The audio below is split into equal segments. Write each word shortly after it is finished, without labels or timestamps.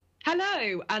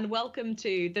Hello and welcome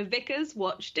to The Vicar's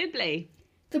Watch Dibley,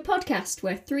 the podcast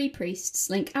where three priests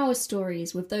link our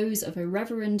stories with those of a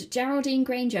Reverend Geraldine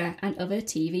Granger and other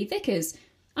TV vicars.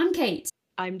 I'm Kate.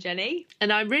 I'm Jenny.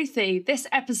 And I'm Ruthie. This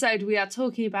episode we are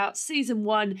talking about Season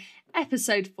 1,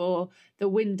 Episode 4, The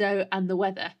Window and the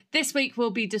Weather. This week we'll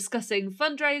be discussing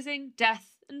fundraising,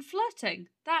 death and flirting.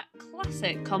 That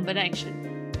classic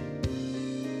combination.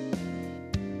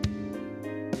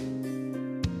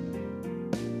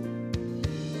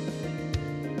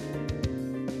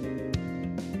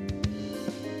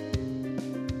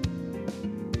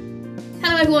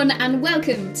 Hello everyone and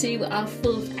welcome to our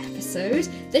fourth episode.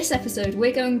 This episode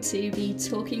we're going to be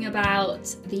talking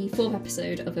about the fourth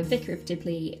episode of A Vicar of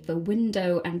Dibley, The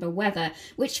Window and the Weather,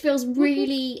 which feels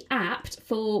really apt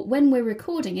for when we're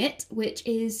recording it, which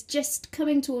is just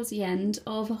coming towards the end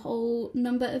of a whole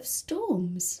number of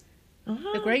storms.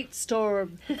 A great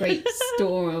storm. Great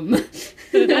storm. And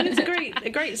it's a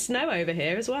great snow over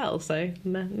here as well, so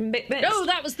mixed. Oh,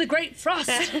 that was the great frost.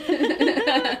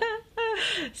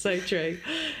 So true.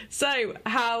 So,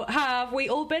 how have we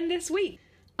all been this week?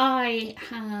 I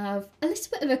have a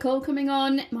little bit of a cold coming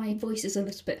on. My voice is a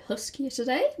little bit huskier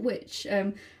today, which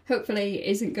hopefully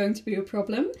isn't going to be a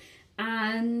problem.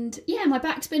 And yeah, my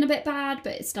back's been a bit bad,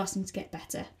 but it's starting to get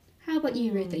better. How about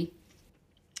you, Ruthie?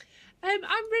 I'm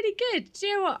really good. Do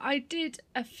you know what? I did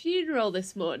a funeral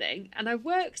this morning and I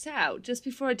worked out just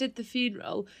before I did the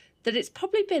funeral that it's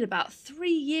probably been about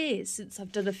 3 years since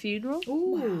I've done a funeral.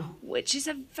 Ooh. Wow. Which is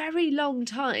a very long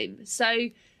time. So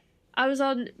I was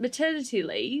on maternity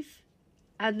leave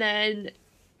and then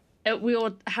we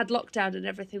all had lockdown and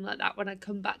everything like that when I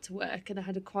come back to work, and I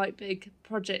had a quite big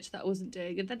project that I wasn't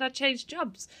doing, and then I changed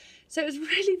jobs. So it was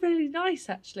really, really nice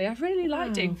actually. I really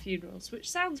like doing funerals, which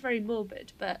sounds very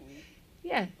morbid, but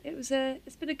yeah,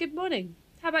 it's been a good morning.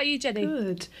 How about you, Jenny?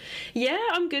 Good. Yeah,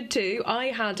 I'm good too. I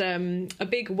had a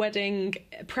big wedding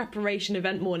preparation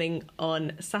event morning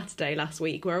on Saturday last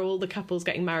week where all the couples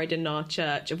getting married in our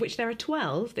church, of which there are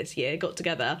 12 this year, got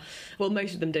together. Well,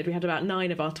 most of them did. We had about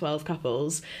 9 of our 12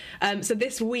 couples. So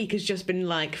this week has just been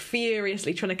like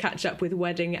furiously trying to catch up with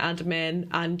wedding admin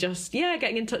and just,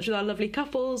 getting in touch with our lovely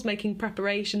couples, making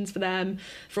preparations for them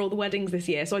for all the weddings this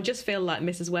year. So I just feel like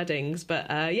Mrs. Weddings. But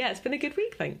it's been a good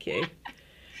week, thank you.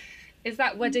 Is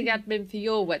that wedding admin for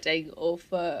your wedding or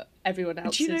for everyone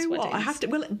else's Do you know weddings? what? I have to.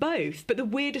 Well, both. But the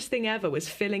weirdest thing ever was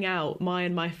filling out my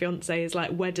and my fiance's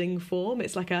like wedding form.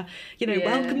 It's like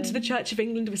welcome to the Church of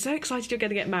England. We're so excited you're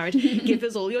going to get married. Give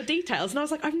us all your details. And I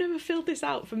was like, I've never filled this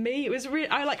out for me. It was really.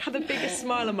 I had the biggest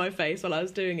smile on my face while I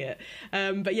was doing it.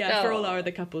 For all our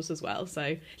other couples as well.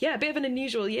 So yeah, a bit of an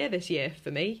unusual year this year for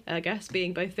me, I guess,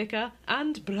 being both vicar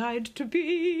and bride to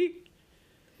be.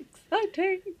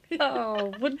 Exciting.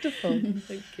 Oh, wonderful.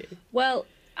 Thank you. Well,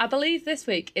 I believe this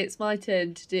week it's my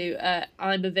turn to do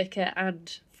I'm a vicar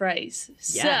and phrase.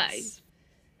 Yes. So,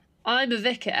 I'm a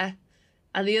vicar,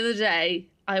 and the other day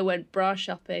I went bra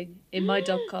shopping in my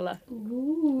dog collar.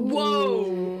 Ooh.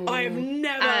 Whoa! I have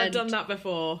never done that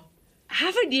before.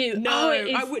 Haven't you? No, it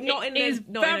is, I would not. It is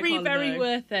very, very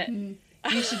worth it.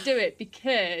 You should do it I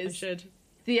because should.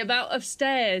 the amount of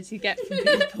stares you get from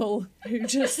people who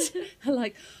just are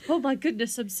like, oh my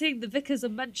goodness, I'm seeing the vicars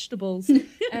and vegetables,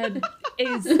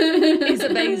 is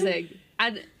amazing.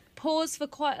 And pause for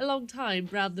quite a long time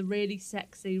around the really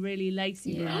sexy, really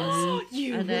lacy bras.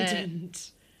 You And,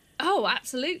 wouldn't. Oh,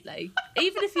 absolutely.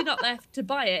 Even if you're not there to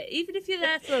buy it, even if you're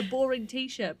there for a boring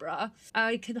t-shirt bra,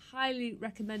 I can highly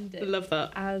recommend it. Love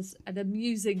that. As an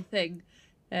amusing thing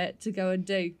to go and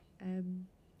do.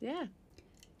 Yeah.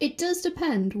 It does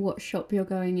depend what shop you're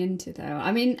going into, though.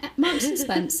 I mean, at Marks and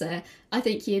Spencer, I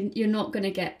think you're not going to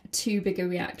get too big a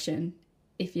reaction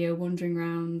if you're wandering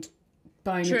around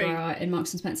buying a bra in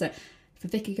Marks and Spencer. If a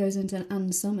vicar goes into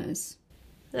Ann Summers,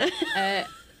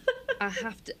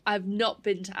 I've not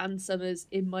been to Ann Summers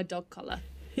in my dog collar.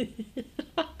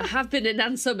 I have been in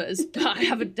Ann Summers, but I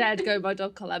haven't dared go my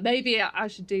dog collar. Maybe I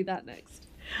should do that next.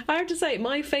 I have to say,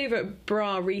 my favourite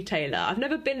bra retailer, I've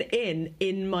never been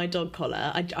in my dog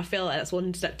collar. I feel like that's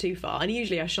one step too far. And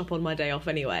usually I shop on my day off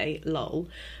anyway, lol.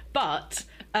 But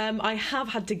I have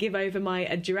had to give over my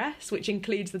address, which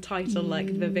includes the title,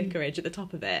 like the vicarage at the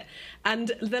top of it.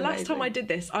 And the last time I did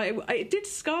this, it did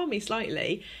scar me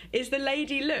slightly, is the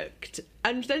lady looked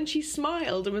and then she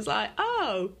smiled and was like,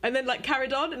 oh, and then like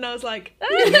carried on, and I was like,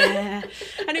 yeah.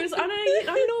 And it was,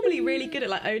 I'm normally really good at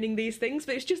like owning these things,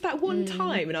 but it's just that one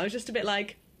time and I was just a bit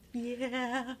like,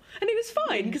 yeah. And it was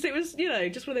fine because it was,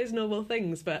 just one of those normal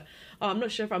things. But I'm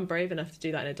not sure if I'm brave enough to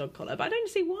do that in a dog collar. But I don't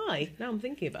see why. Now I'm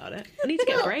thinking about it. I need to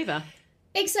get braver.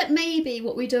 Except maybe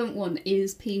what we don't want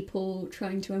is people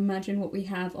trying to imagine what we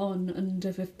have on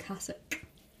under the cassock.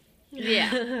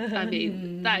 Yeah, I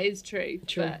mean, that is true.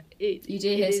 True. But You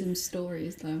do hear some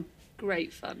stories, though.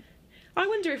 Great fun. I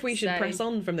wonder if we should So- press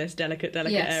on from this delicate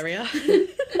Yes. area.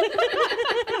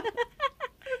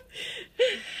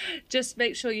 Just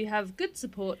make sure you have good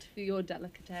support for your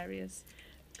delicate areas.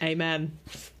 Amen.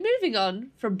 Moving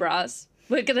on from bras,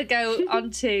 we're going to go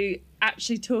on to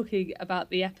actually talking about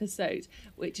the episode,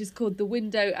 which is called The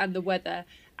Window and the Weather.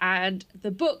 And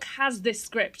the book has this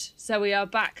script, so we are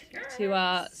back to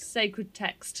our sacred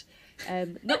text.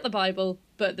 Not the Bible,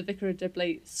 but the Vicar of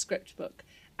Dibley script book.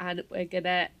 And we're going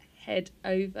to head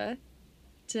over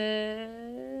to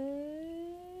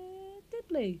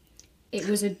Dibley. It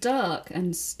was a dark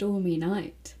and stormy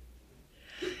night.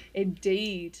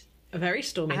 Indeed. A very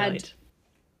stormy And- night.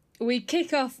 We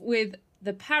kick off with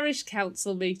the parish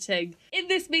council meeting. In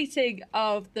this meeting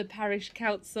of the parish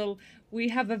council, we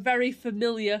have a very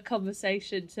familiar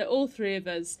conversation to all three of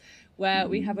us, where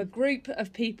we have a group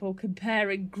of people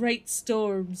comparing great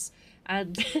storms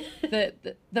and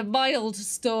the mild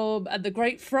storm and the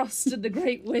great frost and the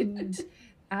great wind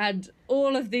and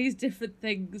all of these different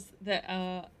things that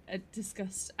are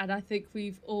discussed. And I think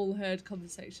we've all heard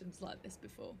conversations like this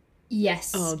before.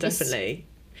 Yes. Oh, definitely.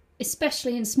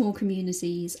 Especially in small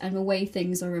communities and the way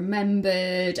things are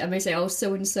remembered. And they say, oh,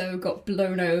 so-and-so got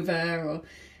blown over, or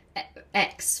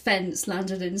X fence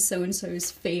landed in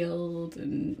so-and-so's field,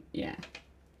 and yeah.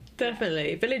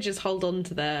 Definitely. Villagers hold on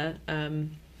to their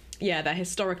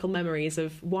historical memories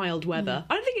of wild weather.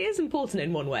 I don't think it is important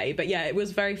in one way, but yeah, it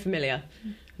was very familiar.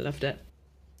 I loved it.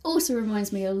 Also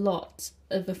reminds me a lot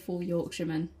of the Four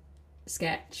Yorkshiremen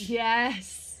sketch.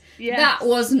 Yes. Yes. That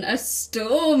wasn't a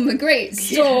storm. A great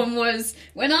storm was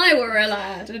when I were a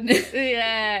lad. And we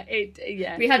had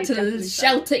we to had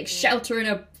to take shelter in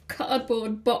a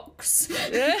cardboard box.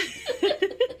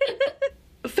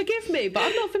 Forgive me, but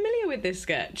I'm not familiar with this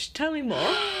sketch. Tell me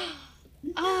more.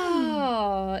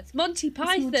 Oh, it's Monty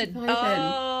Python. Monty Python.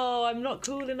 Oh, I'm not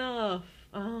cool enough.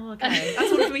 Oh, okay.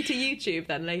 That's one for me to YouTube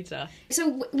then later.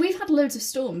 So we've had loads of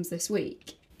storms this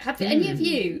week. Have any of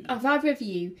you, have either of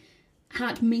you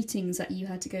had meetings that you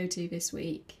had to go to this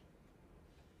week?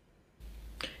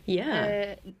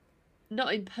 Yeah.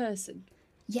 Not in person.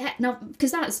 Yeah, now,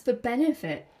 because that's the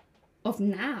benefit of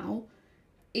now,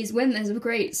 is when there's a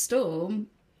great storm,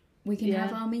 we can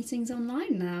have our meetings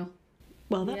online now.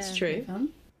 Well, that's Yeah. true. Fun.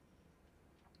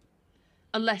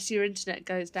 Unless your internet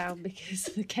goes down because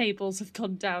the cables have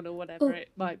gone down or whatever Oh. it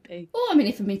might be. Or, I mean,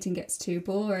 if a meeting gets too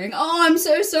boring. Oh, I'm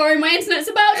so sorry, my internet's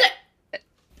about to...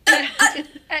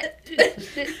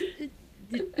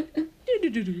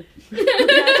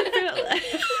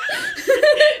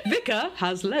 Vicar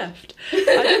has left.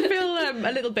 I did feel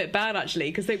a little bit bad actually,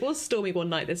 because it was stormy one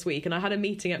night this week, and I had a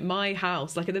meeting at my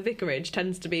house. Like, at the vicarage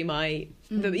tends to be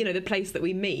the place that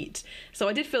we meet. So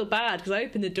I did feel bad because I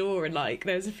opened the door and like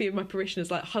there was a few of my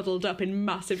parishioners like huddled up in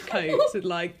massive coats with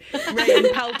like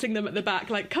rain pelting them at the back,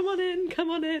 like come on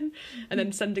in, and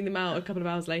then sending them out a couple of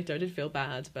hours later. I did feel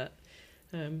bad, but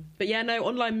yeah, no,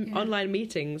 online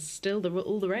meetings still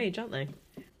all the rage, aren't they?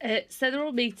 So they're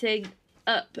all meeting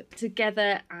up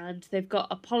together, and they've got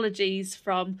apologies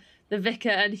from the vicar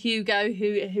and Hugo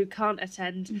who can't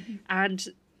attend. And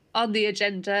on the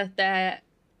agenda, they're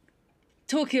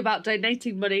talking about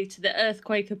donating money to the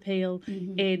earthquake appeal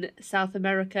in South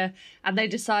America, and they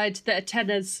decide that a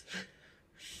tenner's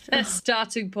a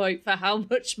starting point for how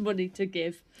much money to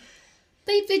give.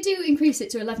 They do increase it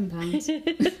to £11.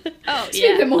 Oh, To be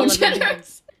a bit more all of them.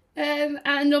 generous.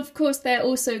 And of course, they're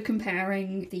also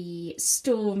comparing the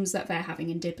storms that they're having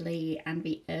in Dibley and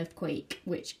the earthquake,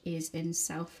 which is in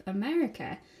South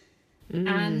America.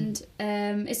 And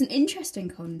it's an interesting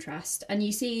contrast. And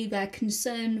you see their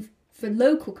concern for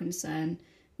local concern,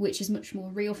 which is much more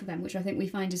real for them, which I think we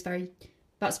find is very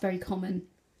common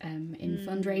in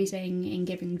fundraising, in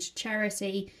giving to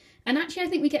charity. And actually, I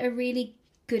think we get a really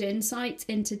good insight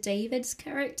into David's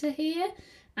character here,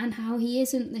 and how he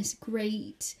isn't this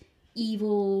great,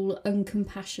 evil,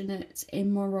 uncompassionate,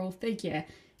 immoral figure.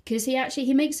 Because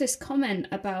he makes this comment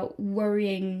about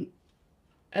worrying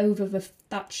over the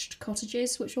thatched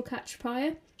cottages which will catch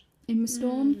fire in the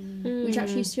storm, which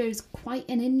actually shows quite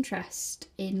an interest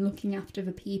in looking after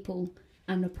the people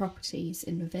and the properties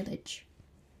in the village.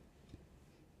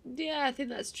 Yeah, I think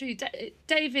that's true.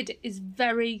 David is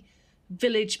very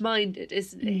village-minded,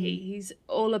 isn't he? He's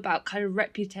all about kind of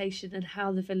reputation and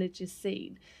how the village is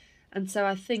seen. And so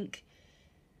I think,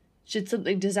 should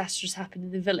something disastrous happen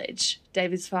in the village,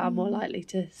 David's far more likely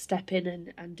to step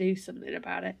in and do something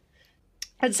about it.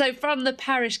 And so from the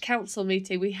parish council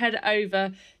meeting, we head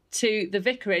over to the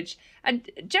vicarage, and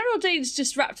Geraldine's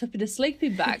just wrapped up in a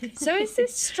sleeping bag. So is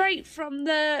this straight from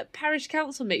the parish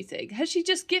council meeting? Has she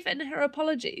just given her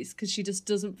apologies because she just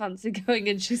doesn't fancy going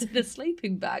and she's in a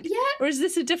sleeping bag? Yeah. Or is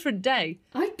this a different day?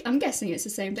 I'm guessing it's the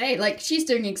same day. Like, she's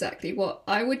doing exactly what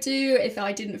I would do if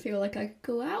I didn't feel like I could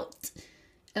go out.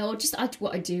 Or just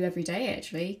what I do every day,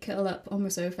 actually. Curl up on my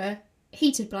sofa.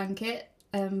 Heated blanket.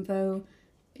 Though,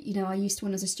 you know, I used to,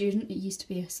 when I was a student, it used to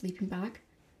be a sleeping bag.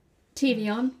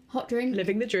 TV on, hot drink.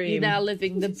 Living the dream. You're now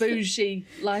living the bougie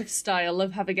lifestyle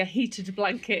of having a heated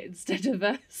blanket instead of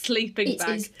a sleeping bag.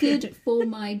 It is good for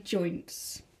my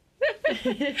joints.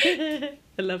 I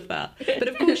love that. But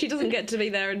of course she doesn't get to be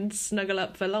there and snuggle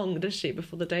up for long, does she,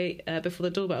 before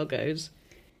the doorbell goes?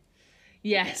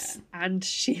 Yes, yeah. And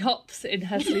she hops in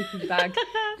her sleeping bag,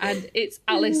 and it's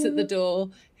Alice at the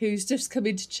door who's just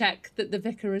coming to check that the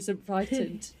vicar isn't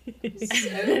frightened.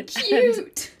 So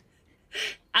cute!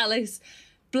 Alice,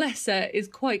 bless her, is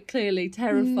quite clearly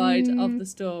terrified of the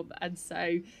storm, and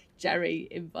so Jerry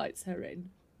invites her in.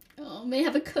 Oh, may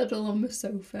have a cuddle on the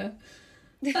sofa.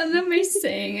 And then we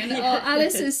sing, and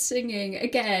Alice's singing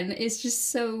again is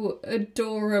just so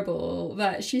adorable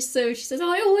that she says,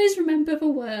 I always remember the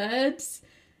words.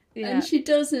 Yeah. And she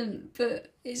doesn't,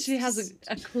 but she has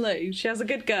a clue. She has a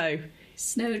good go.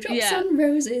 Snowdrops on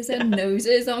roses and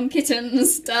noses on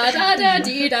kittens. Da da da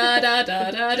dee da da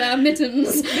da da da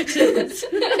mittens. Mittens.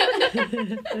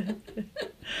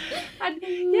 And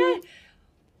yeah,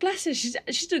 bless her, she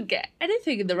doesn't get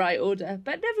anything in the right order,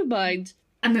 but never mind.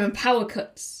 And then power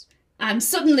cuts, and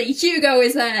suddenly Hugo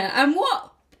is there, and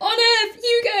what on earth,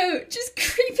 Hugo just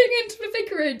creeping into the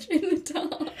vicarage in the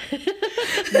dark.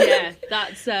 Yeah,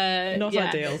 that's not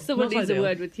ideal. Someone needs a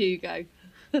word with Hugo.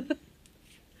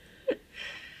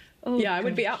 Yeah, I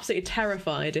would be absolutely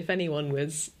terrified if anyone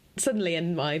was suddenly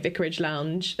in my vicarage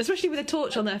lounge, especially with a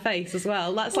torch on their face as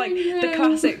well. That's like the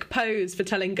classic pose for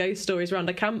telling ghost stories around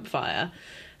a campfire.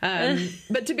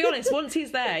 But to be honest, once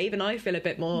he's there, even I feel a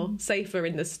bit more safer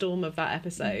in the storm of that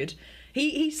episode.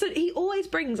 He always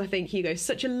brings, I think, Hugo,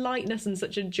 such a lightness and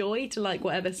such a joy to like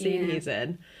whatever scene he's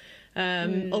in.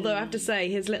 Although I have to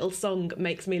say his little song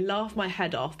makes me laugh my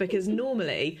head off, because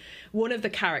normally one of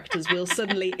the characters will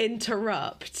suddenly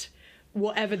interrupt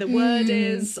whatever the word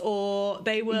is, or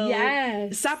they will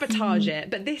sabotage it.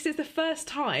 But this is the first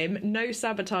time no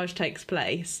sabotage takes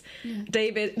place.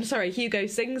 Hugo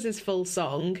sings his full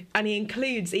song, and he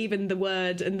includes even the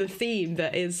word and the theme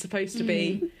that is supposed to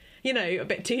be, you know, a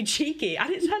bit too cheeky, and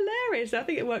it's hilarious. I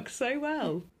think it works so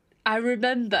well. I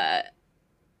remember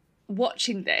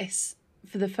watching this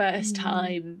for the first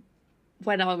time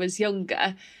when I was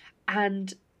younger,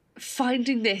 and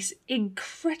finding this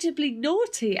incredibly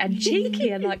naughty and cheeky,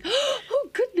 and like, oh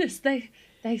goodness, they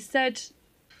said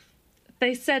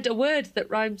a word that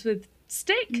rhymes with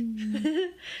stick.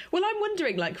 Well, I'm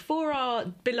wondering, like, for our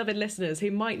beloved listeners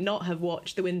who might not have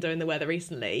watched The Window and the Weather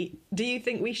recently, do you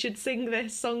think we should sing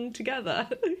this song together?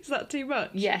 Is that too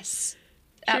much? Yes,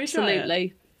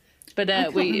 absolutely.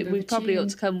 But we probably ought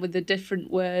to come with a different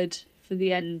word for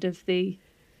the end of the.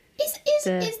 Is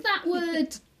that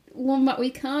word one that we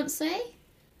can't say?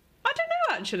 I don't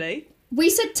know, actually. We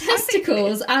said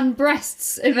testicles and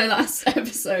breasts in the last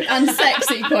episode, and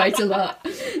sexy quite a lot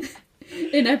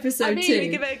in episode 2. Should we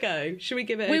give it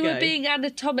a go? We were being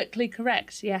anatomically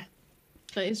correct, yeah.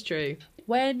 That is true.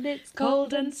 When it's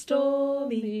cold and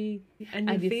stormy and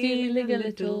you're feeling a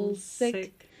little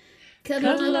sick,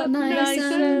 cuddle up nice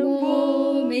and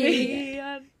warmy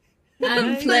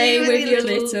and play with your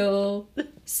little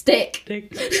stick.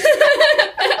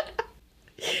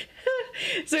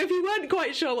 So if you weren't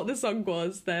quite sure what the song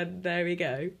was, then there we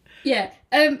go. Yeah.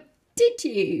 Did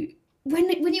you,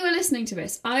 when you were listening to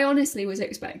this, I honestly was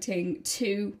expecting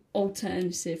 2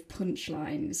 alternative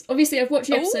punchlines. Obviously, I've watched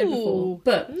the episode before,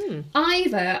 but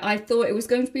either I thought it was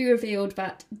going to be revealed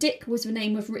that Dick was the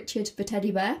name of Richard the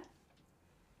teddy bear.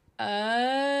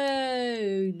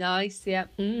 Oh, nice, yeah.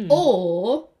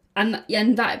 Or, and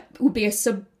that would be a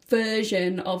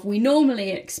subversion of, we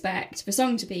normally expect the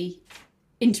song to be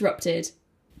interrupted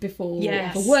before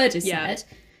the word is said.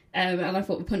 And I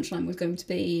thought the punchline was going to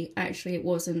be, actually, it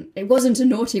wasn't a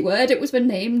naughty word, it was the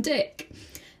name Dick.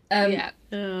 And,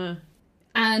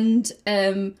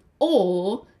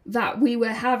 or that we were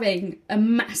having a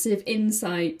massive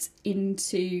insight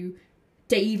into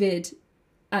David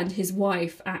and his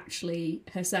wife actually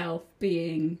herself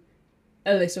being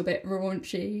a little bit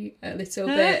raunchy, a little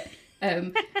bit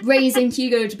raising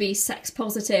Hugo to be sex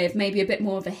positive, maybe a bit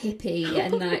more of a hippie,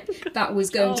 and that was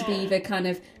going to be the kind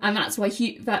of, and that's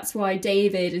why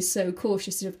David is so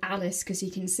cautious of Alice, because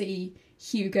he can see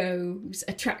Hugo's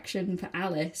attraction for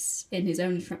Alice in his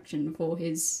own attraction for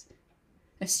his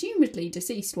assumedly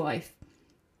deceased wife.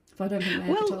 If I don't think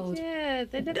they're ever told. Yeah,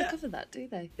 they never cover that, do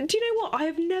they? Do you know what? I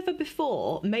have never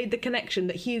before made the connection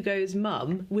that Hugo's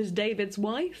mum was David's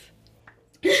wife.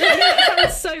 I know it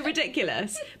sounds so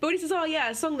ridiculous, but when he says, "Oh yeah,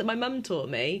 a song that my mum taught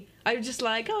me," I was just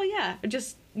like, "Oh yeah,"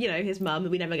 just, you know, his mum,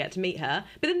 and we never get to meet her.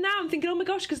 But then now I'm thinking, oh my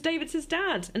gosh, because David's his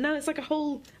dad, and now it's like a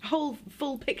whole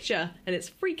full picture, and it's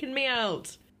freaking me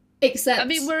out. Except, I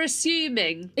mean, we're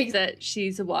assuming that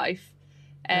she's a wife,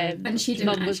 and she didn't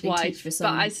mum was actually wife, teach for but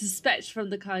song. I suspect from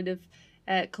the kind of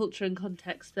culture and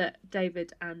context that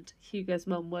David and Hugo's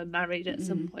mum were married at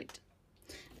some point.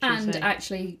 And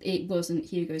actually, it wasn't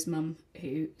Hugo's mum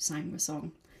who sang the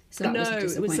song. So that was a No, it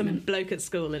was some disappointment. bloke at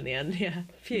school in the end. Yeah,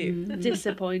 phew.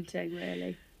 Disappointing,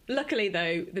 really. Luckily,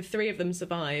 though, the three of them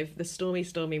survive the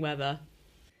stormy weather.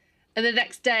 And the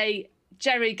next day,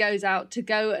 Jerry goes out to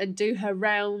go and do her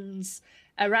rounds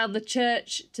around the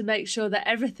church to make sure that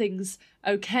everything's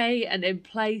okay and in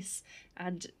place,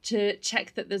 and to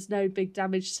check that there's no big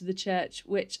damage to the church,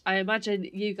 which I imagine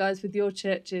you guys with your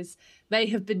churches may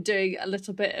have been doing a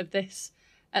little bit of this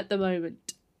at the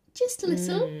moment. Just a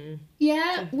little.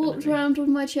 Yeah, walked around one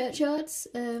of my churchyards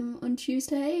on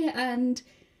Tuesday and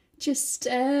just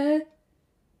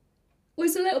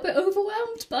was a little bit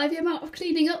overwhelmed by the amount of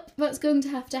cleaning up that's going to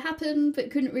have to happen, but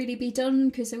couldn't really be done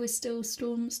because there was still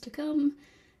storms to come.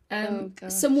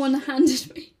 Someone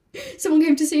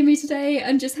came to see me today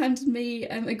and just handed me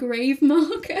a grave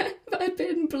marker that had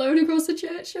been blown across the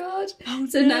churchyard.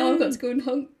 Now I've got to go and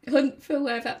hunt for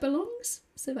where that belongs.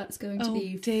 So that's going to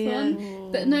be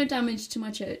fun. But no damage to my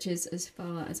churches as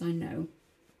far as I know.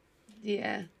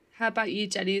 Yeah. How about you,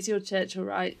 Jenny? Is your church all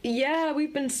right? Yeah,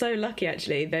 we've been so lucky,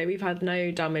 actually, though we've had no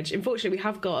damage. Unfortunately, we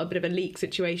have got a bit of a leak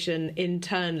situation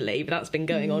internally, but that's been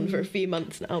going on for a few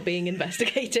months now, being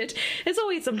investigated. It's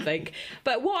always something.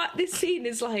 But what this scene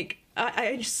is like,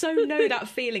 I so know that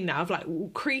feeling now of like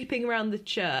creeping around the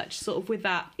church, sort of with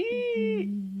that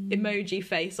emoji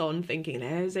face on, thinking,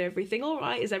 is everything all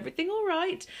right? Is everything all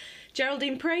right?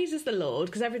 Geraldine praises the Lord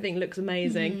because everything looks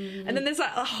amazing. And then there's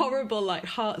like a horrible, like,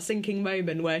 heart-sinking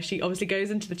moment where she obviously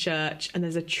goes into the church and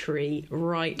there's a tree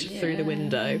right through the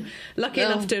window. Lucky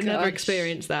enough to have never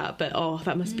experienced that, but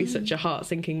that must be such a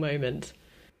heart-sinking moment.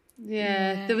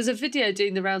 Yeah, there was a video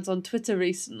doing the rounds on Twitter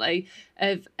recently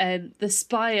of the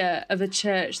spire of a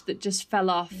church that just fell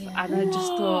off, and I just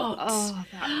thought,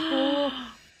 that poor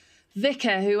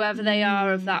vicar, whoever they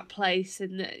are of that place,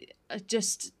 and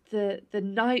just the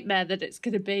nightmare that it's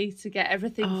going to be to get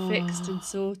everything fixed and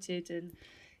sorted, and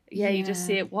you just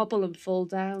see it wobble and fall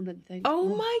down and think,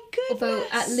 oh my goodness. Although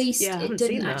at least it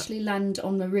didn't actually land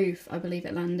on the roof. I believe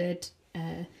it landed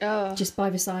just by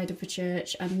the side of the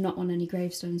church and not on any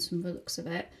gravestones from the looks of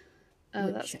it.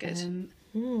 That's good.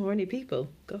 Or any people,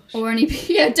 gosh.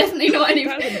 Definitely not any.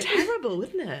 That would be terrible,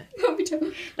 wouldn't it? That would be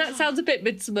terrible. That sounds a bit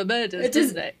Midsummer Murders,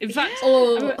 doesn't it? In fact,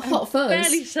 or Hot Fuzz. I'm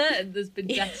fairly certain there's been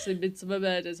deaths in Midsummer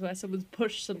Murders where someone's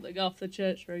pushed something off the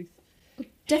church roof.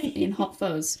 Definitely in Hot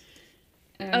Fuzz.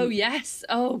 Oh yes!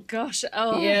 Oh gosh!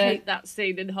 I hate that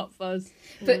scene in Hot Fuzz.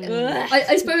 But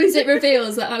I suppose it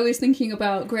reveals that I was thinking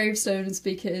about gravestones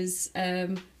because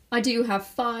I do have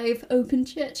 5 open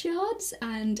churchyards,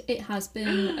 and it has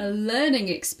been a learning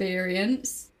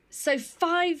experience. So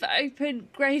 5 open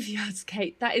graveyards,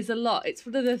 Kate. That is a lot. It's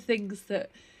one of the things that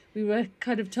we were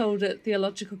kind of told at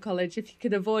theological college, if you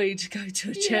can avoid going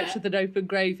to a church with an open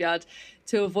graveyard,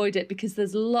 to avoid it, because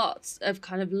there's lots of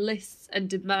kind of lists and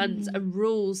demands and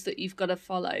rules that you've got to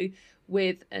follow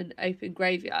with an open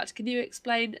graveyard. Can you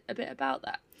explain a bit about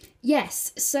that?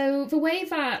 Yes, so the way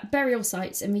that burial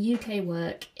sites in the UK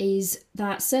work is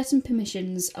that certain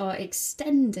permissions are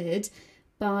extended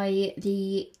by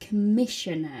the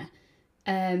commissioner.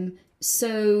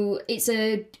 So it's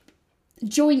a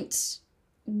joint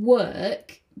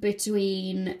work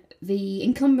between the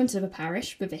incumbent of a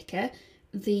parish, the vicar,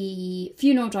 the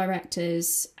funeral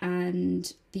directors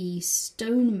and the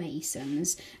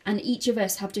stonemasons, and each of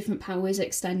us have different powers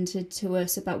extended to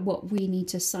us about what we need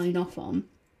to sign off on.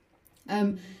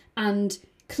 And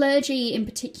clergy in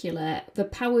particular, the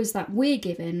powers that we're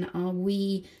given are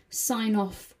we sign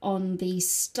off on the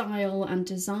style and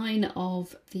design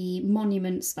of the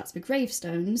monuments, that's the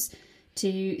gravestones,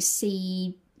 to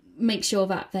make sure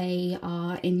that they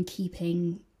are in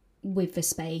keeping with the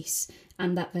space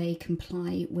and that they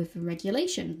comply with the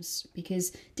regulations.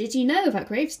 Because did you know that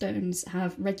gravestones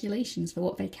have regulations for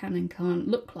what they can and can't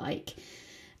look like?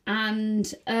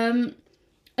 And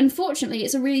unfortunately,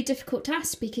 it's a really difficult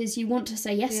task because you want to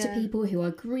say yes to people who are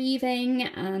grieving,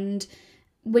 and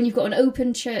when you've got an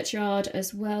open churchyard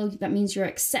as well, that means you're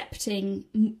accepting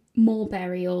more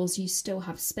burials. You still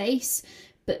have space,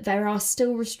 but there are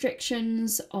still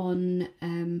restrictions on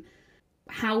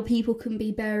how people can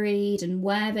be buried and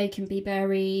where they can be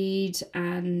buried,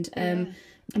 and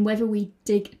whether we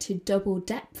dig to double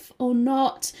depth or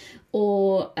not,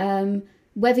 or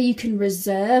whether you can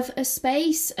reserve a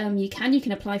space. You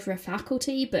can apply for a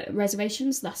faculty, but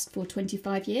reservations last for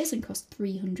 25 years and cost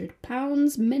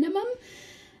 £300 minimum.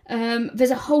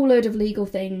 There's a whole load of legal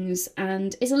things,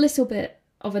 and it's a little bit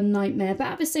of a nightmare, but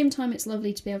at the same time it's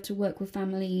lovely to be able to work with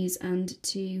families and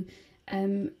to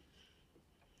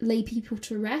lay people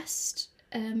to rest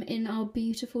in our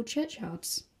beautiful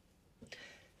churchyards.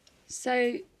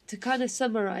 So to kind of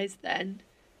summarise then,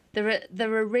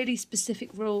 there are really specific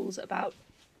rules about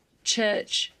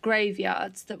church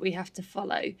graveyards that we have to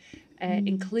follow,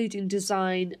 including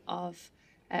design of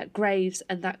graves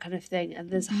and that kind of thing. And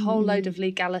there's a whole load of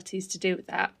legalities to do with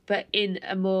that, but in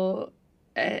a more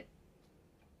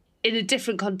in a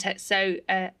different context. So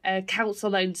a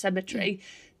council-owned cemetery,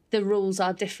 the rules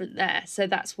are different there. So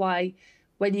that's why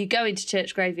when you go into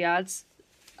church graveyards,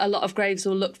 a lot of graves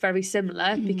will look very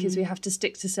similar because we have to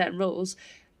stick to certain rules.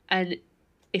 And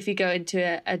if you go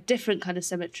into a different kind of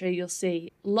cemetery, you'll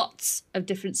see lots of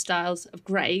different styles of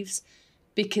graves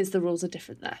because the rules are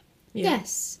different there. Yeah.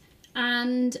 Yes.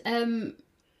 And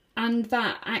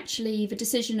that actually the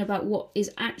decision about what is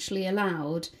actually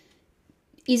allowed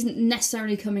isn't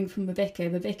necessarily coming from the vicar.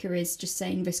 The vicar is just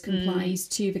saying this complies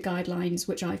to the guidelines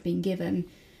which I've been given.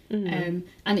 And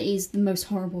it is the most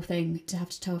horrible thing to have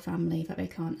to tell a family that they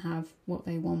can't have what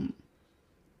they want.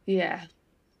 Yeah.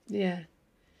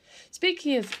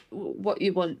 Speaking of what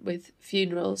you want with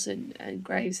funerals and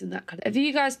graves and that kind of... Have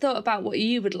you guys thought about what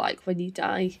you would like when you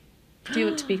die? Do you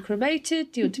want to be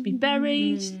cremated? Do you want to be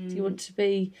buried? Do you want to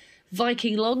be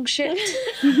Viking longshipped?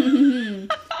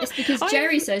 It's because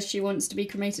Jerry says she wants to be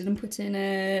cremated and put in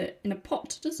a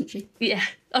pot, doesn't she? Yeah,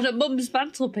 on a mum's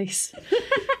mantelpiece.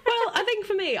 Well, I think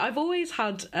for me, I've always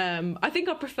had... I think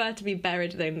I prefer to be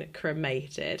buried than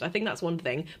cremated. I think that's one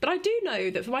thing. But I do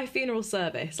know that for my funeral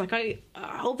service,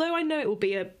 although I know it will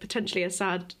be potentially a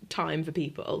sad time for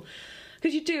people,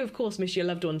 because you do, of course, miss your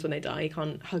loved ones when they die. You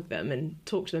can't hug them and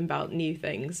talk to them about new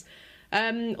things.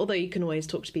 Although you can always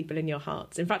talk to people in your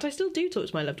hearts. In fact, I still do talk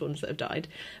to my loved ones that have died.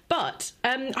 But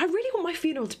I really want my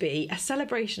funeral to be a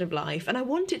celebration of life. And I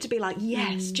want it to be like,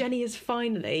 yes, Jenny is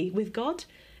finally with God.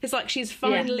 It's like she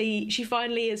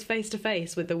finally is face to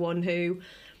face with the one who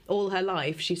all her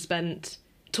life she spent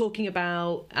talking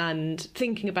about and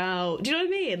thinking about. Do you know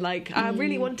what I mean? Like, I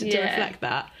really wanted to reflect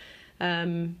that.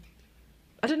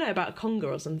 I don't know about a conga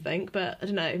or something, but I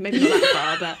don't know, maybe not that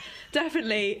far, but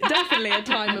definitely a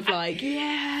time of like,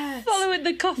 yes. Following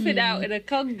the coffin out in a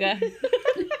conga.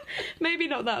 Maybe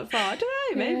not that far. I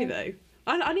don't know, maybe though.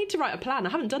 I need to write a plan. I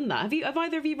haven't done that. Have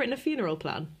either of you written a funeral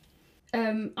plan?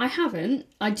 I haven't.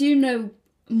 I do know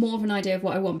more of an idea of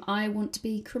what I want. I want to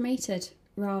be cremated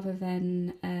rather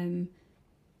than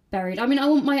buried. I mean, I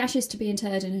want my ashes to be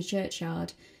interred in a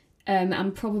churchyard,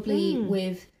 and probably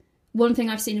with... One thing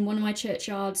I've seen in one of my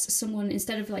churchyards, someone,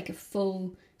 instead of like a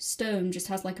full stone, just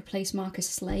has like a place marker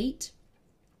slate.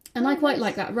 And I quite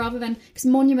like that, rather than... Because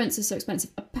monuments are so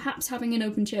expensive. Perhaps having an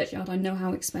open churchyard, I know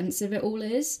how expensive it all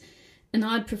is. And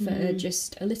I'd prefer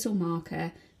just a little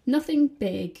marker. Nothing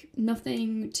big,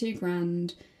 nothing too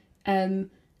grand. I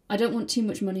don't want too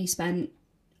much money spent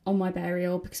on my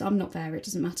burial because I'm not there. It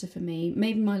doesn't matter for me.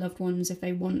 Maybe my loved ones if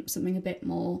they want something a bit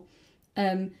more.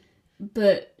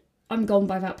 But... I'm gone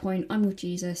by that point. I'm with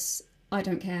Jesus. I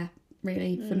don't care,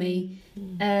 really, for me.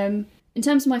 In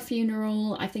terms of my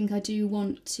funeral, I think I do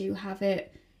want to have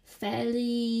it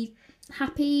fairly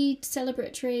happy,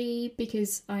 celebratory,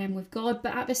 because I am with God.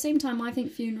 But at the same time, I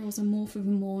think funerals are more for the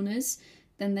mourners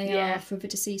than they are for the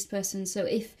deceased person. So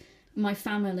if my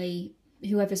family,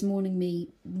 whoever's mourning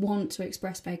me, want to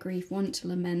express their grief, want to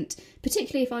lament,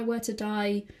 particularly if I were to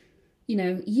die...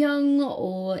 young,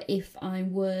 or if I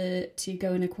were to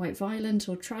go in a quite violent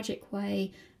or tragic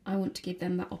way, I want to give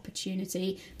them that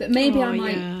opportunity. But maybe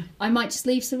I might just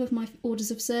leave some of my orders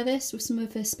of service with some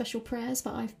of the special prayers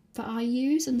that I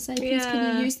use and say, please,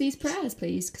 can you use these prayers,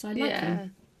 please? Because I like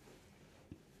them.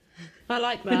 I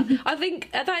like that. I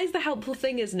think that is the helpful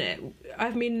thing, isn't it? I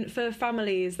mean, for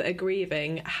families that are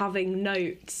grieving, having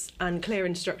notes and clear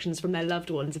instructions from their loved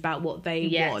ones about what they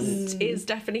want is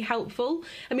definitely helpful.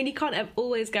 I mean, you can't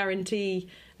always guarantee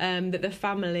that the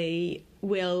family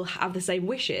will have the same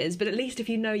wishes, but at least if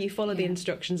you follow the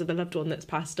instructions of the loved one that's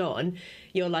passed on,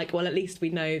 you're like, well, at least we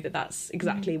know that that's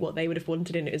exactly what they would have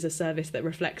wanted, and it is a service that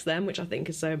reflects them, which I think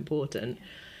is so important.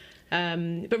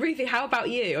 But Ruthie, how about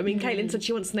you? I mean, Caitlin said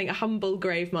she wants something, a humble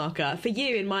grave marker. For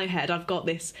you, in my head, I've got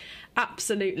this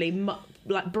absolutely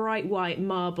like bright white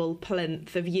marble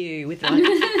plinth of you with like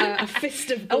a fist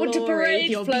of glory, I want to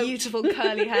parade your float. beautiful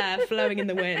curly hair flowing in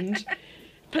the wind.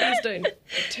 Please don't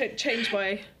change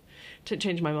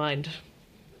my mind.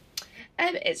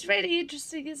 It's really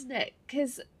interesting, isn't it?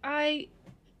 Because I'm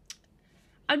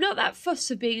not that fussed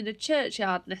for being in a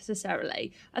churchyard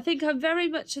necessarily. I think I'm very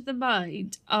much of the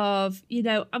mind of,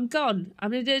 I'm gone.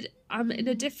 I'm in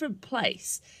a different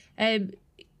place.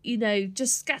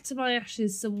 Just scatter my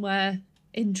ashes somewhere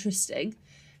interesting.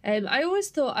 I always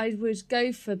thought I would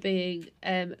go for being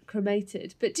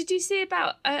cremated. But did you see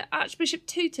about Archbishop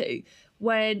Tutu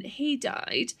when he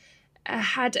died?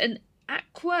 Had an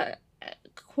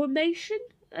cremation.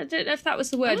 I don't know if that was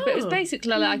the word, but it was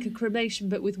basically like a cremation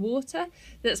but with water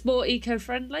that's more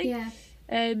eco-friendly. Yeah.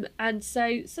 And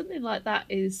so something like that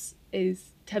is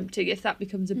tempting if that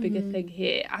becomes a bigger thing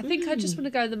here. I think I just want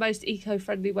to go in the most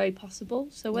eco-friendly way possible.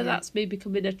 So whether that's me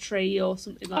becoming a tree or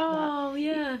something like that. Oh,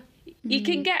 yeah. You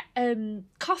can get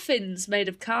coffins made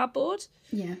of cardboard,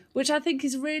 which I think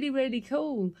is really, really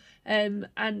cool. And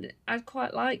I'd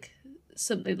quite like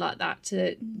something like that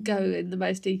to go in the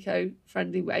most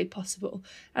eco-friendly way possible.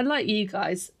 And like you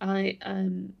guys, I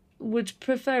would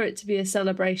prefer it to be a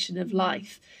celebration of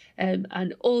life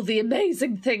and all the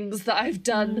amazing things that I've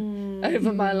done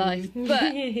over my life.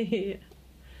 But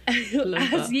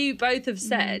as you both have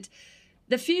said,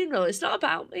 the funeral, it's not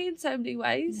about me in so many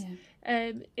ways.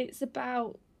 It's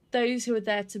about those who are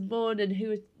there to mourn and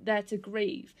who are there to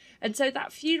grieve. And so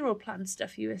that funeral plan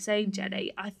stuff you were saying,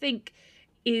 Jenny, I think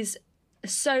is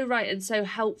so right and so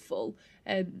helpful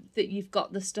that you've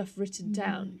got the stuff written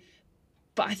down.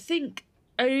 But I think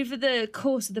over the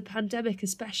course of the pandemic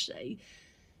especially,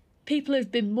 people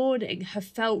who've been mourning have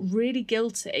felt really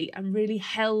guilty and really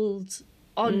held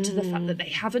on to the fact that they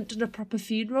haven't done a proper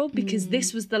funeral because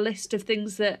this was the list of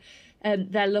things that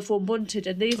their loved one wanted,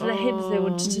 and these are the hymns they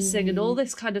wanted to sing and all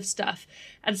this kind of stuff.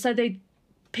 And so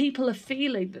people are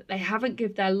feeling that they haven't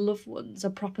given their loved ones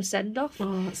a proper send-off.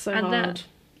 Oh, that's so hard.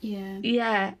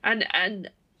 Yeah, and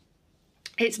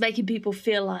it's making people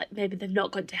feel like maybe they've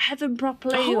not gone to heaven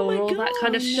properly or all that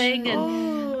kind of thing.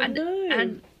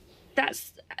 And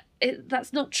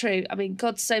that's not true. I mean,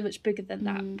 God's so much bigger than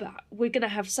that, but we're going to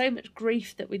have so much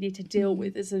grief that we need to deal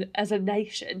with as a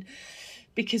nation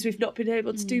because we've not been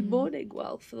able to do mourning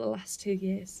well for the last 2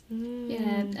 years.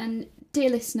 Yeah, and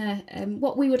dear listener,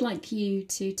 what we would like you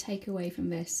to take away from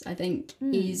this, I think,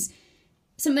 is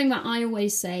something that I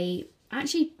always say,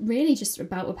 actually really just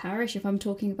about a parish. If I'm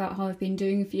talking about how I've been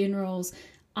doing funerals,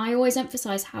 I always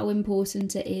emphasise how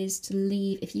important it is to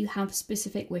leave, if you have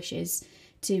specific wishes,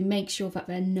 to make sure that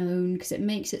they're known, because it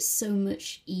makes it so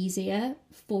much easier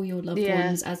for your loved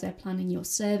ones as they're planning your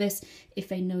service, if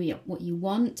they know what you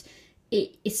want.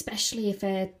 Especially if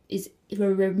there is a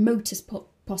remotest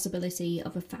possibility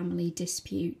of a family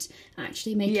dispute,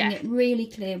 actually making it really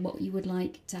clear what you would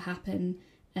like to happen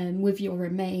with your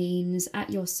remains at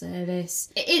your service.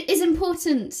 It is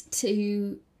important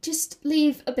to just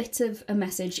leave a bit of a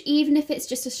message, even if it's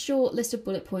just a short list of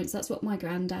bullet points. That's what my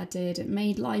granddad did. It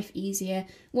made life easier.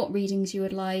 What readings you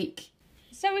would like.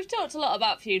 So we've talked a lot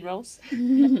about funerals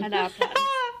and our plans.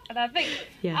 And I think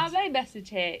our main message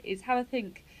here is how I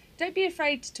think, don't be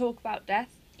afraid to talk about death.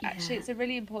 Actually, it's a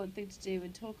really important thing to do,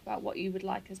 and talk about what you would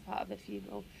like as part of a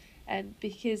funeral,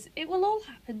 because it will all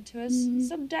happen to us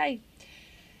someday.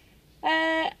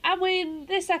 And in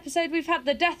this episode, we've had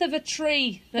the death of a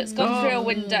tree that's gone through a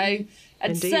window.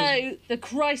 And so the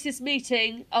crisis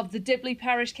meeting of the Dibley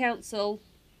Parish Council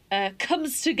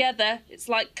comes together. It's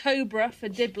like Cobra for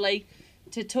Dibley,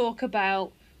 to talk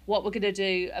about what we're going to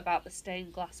do about the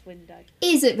stained glass window.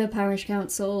 Is it the Parish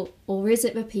Council or is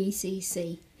it the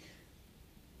PCC?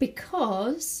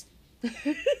 Because...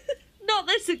 Not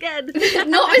this again!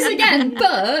 Not this again,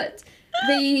 but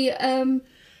the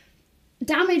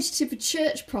damage to the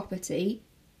church property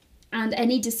and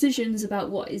any decisions about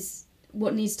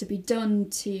what needs to be done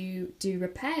to do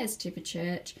repairs to the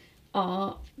church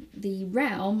are the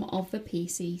realm of the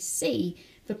PCC.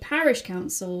 The Parish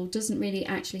Council doesn't really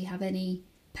actually have any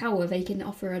power. They can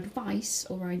offer advice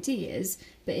or ideas,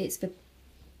 but it's the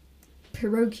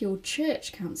parochial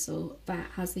church council that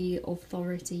has the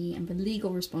authority and the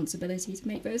legal responsibility to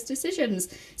make those decisions.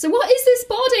 So what is this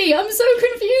body? I'm so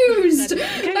confused.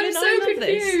 I'm so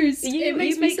confused. It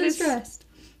makes me so stressed.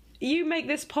 You make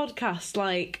this podcast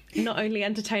like not only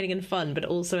entertaining and fun, but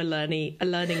also a learning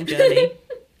journey.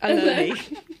 A learning.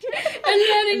 A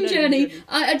learning journey.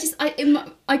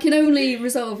 I can only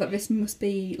resolve that this must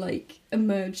be like a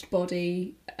merged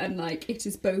body, and like it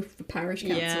is both the parish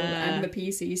council and the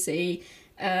PCC.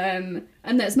 And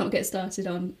let's not get started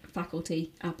on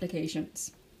faculty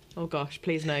applications. Oh gosh,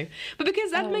 please no. But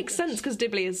because that makes sense, because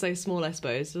Dibley is so small, I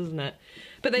suppose, doesn't it?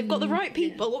 But they've got the right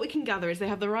people. Yeah. What we can gather is they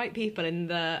have the right people in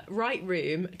the right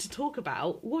room to talk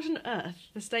about what on earth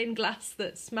the stained glass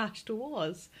that smashed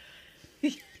was. So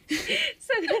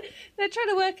they're trying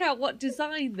to work out what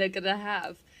design they're going to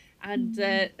have. And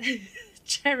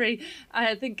Jerry,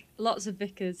 I think lots of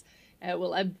vicars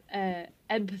will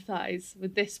empathise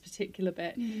with this particular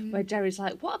bit, where Jerry's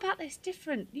like, what about this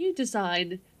different new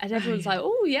design? And everyone's like,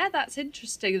 oh yeah, that's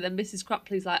interesting. And then Mrs.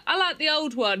 Cropley's like, I like the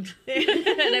old one.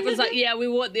 And everyone's like, yeah, we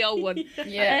want the old one.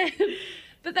 Yeah.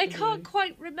 But they can't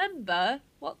quite remember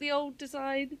what the old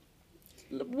design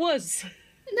was.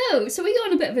 No, so we go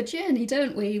on a bit of a journey,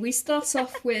 don't we? We start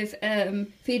off with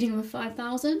feeding the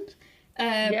 5,000.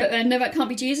 But then, no, that can't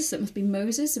be Jesus, it must be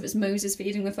Moses. So it's Moses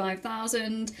feeding the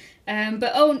 5,000.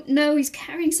 But oh no, he's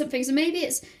carrying something. So maybe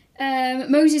it's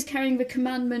Moses carrying the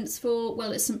commandments for,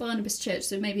 well, it's St. Barnabas Church.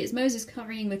 So maybe it's Moses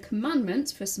carrying the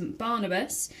commandments for St.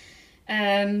 Barnabas.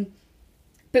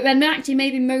 But then actually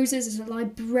maybe Moses is a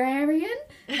librarian.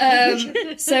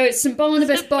 So it's St.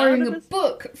 Barnabas borrowing a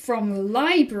book from the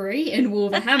library in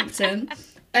Wolverhampton.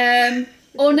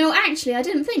 Or no, actually, I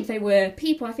didn't think they were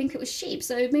people. I think it was sheep.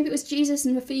 So maybe it was Jesus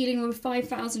and the feeding of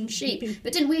 5,000 sheep.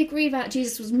 But didn't we agree that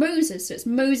Jesus was Moses? So it's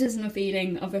Moses and the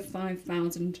feeding of the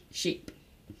 5,000 sheep.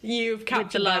 You've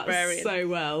captured that so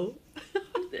well.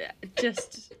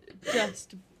 just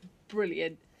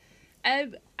brilliant.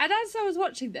 And as I was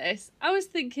watching this, I was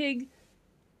thinking,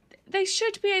 they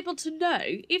should be able to know,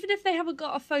 even if they haven't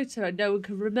got a photo and no one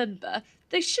can remember,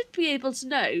 they should be able to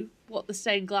know what the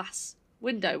stained glass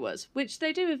window was, which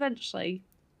they do eventually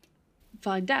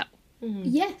find out. Mm-hmm.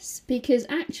 Yes, because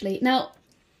actually, now,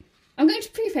 I'm going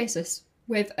to preface this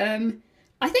with,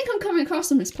 I think I'm coming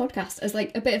across on this podcast as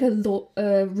like a bit of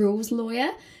a rules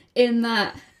lawyer, in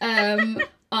that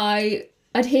I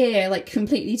adhere like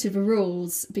completely to the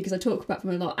rules because I talk about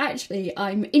them a lot. Actually,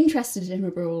 I'm interested in the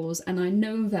rules and I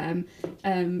know them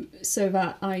so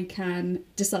that I can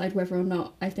decide whether or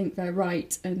not I think they're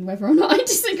right and whether or not I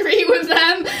disagree with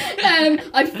them.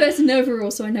 I prefer to know the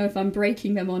rules so I know if I'm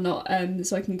breaking them or not,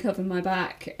 so I can cover my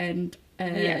back and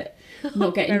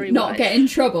not get in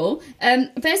trouble.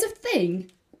 There's a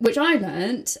thing which I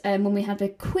learnt when we had the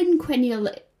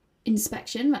quinquennial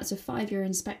inspection. That's a 5-year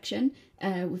inspection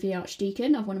with the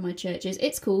Archdeacon of one of my churches.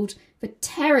 It's called the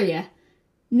terrier,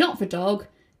 not the dog,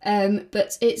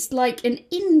 but it's like an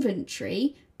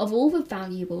inventory of all the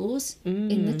valuables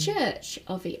in the church,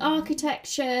 of the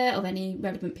architecture, of any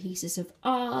relevant pieces of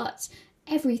art,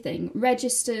 everything,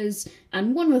 registers,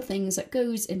 and one of the things that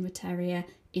goes in the terrier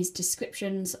is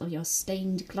descriptions of your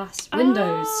stained glass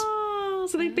windows. Oh,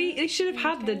 so they should have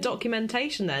had the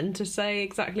documentation then to say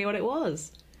exactly what it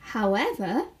was.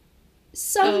 However,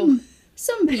 some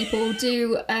people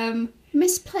do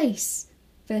misplace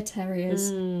their terriers,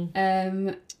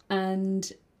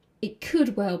 and it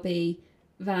could well be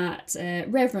that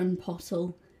Reverend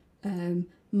Pottle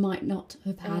might not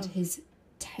have had his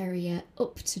terrier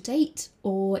up to date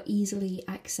or easily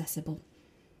accessible.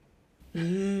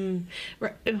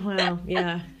 Well,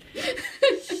 yeah.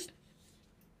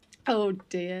 Oh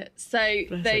dear. So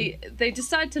they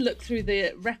decided to look through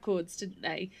the records, didn't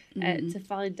they, to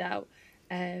find out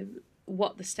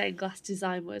what the stained glass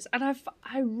design was. And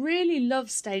I really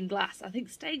love stained glass. I think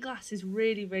stained glass is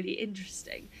really, really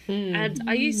interesting. And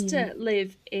I used to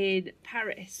live in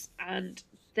Paris, and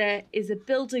there is a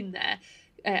building there,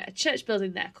 a church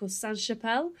building there called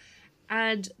Sainte-Chapelle.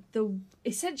 And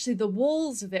essentially the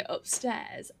walls of it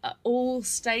upstairs are all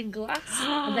stained glass,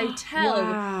 and they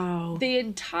tell the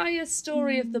entire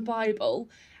story of the Bible,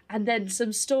 and then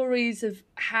some stories of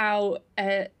how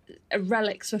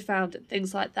relics were found and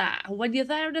things like that. And when you're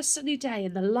there on a sunny day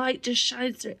and the light just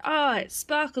shines through, it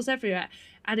sparkles everywhere,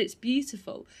 and it's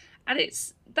beautiful. And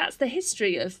that's the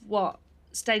history of what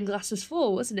stained glass was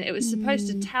for, wasn't it? It was supposed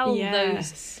to tell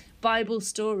those Bible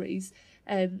stories.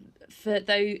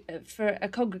 For a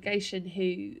congregation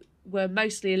who were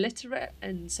mostly illiterate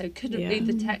and so couldn't read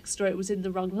the text, or it was in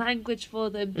the wrong language for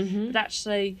them, but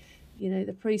actually,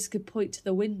 the priest could point to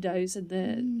the windows,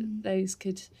 and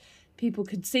people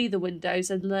could see the windows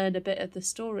and learn a bit of the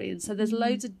story. And so there's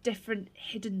loads of different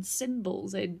hidden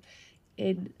symbols in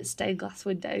stained glass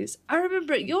windows. I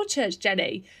remember at your church,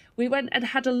 Jenny, we went and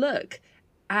had a look,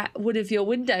 at one of your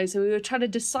windows and we were trying to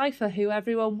decipher who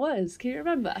everyone was. Can you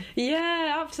remember?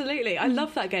 Yeah, absolutely. I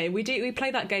love that game. We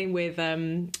play that game with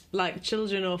like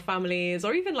children or families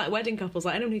or even like wedding couples,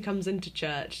 like anyone who comes into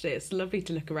church. It's lovely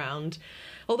to look around.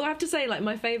 Although I have to say, like,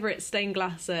 my favourite stained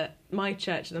glass at my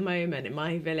church at the moment in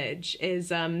my village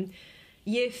is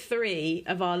year 3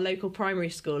 of our local primary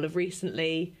school have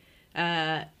recently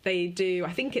they do,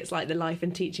 I think it's like the life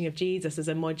and teaching of Jesus as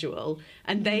a module,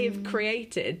 and they've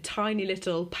created tiny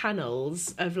little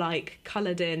panels of like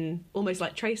coloured in almost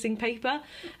like tracing paper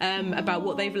about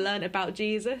what they've learnt about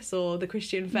Jesus or the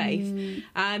Christian faith.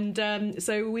 And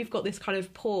so we've got this kind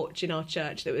of porch in our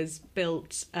church that was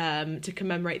built to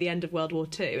commemorate the end of World War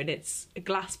II, and it's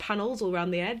glass panels all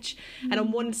around the edge, and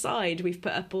on one side we've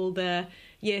put up all the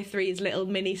year 3's little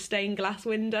mini stained glass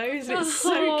windows. It's so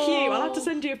cute. I'll have to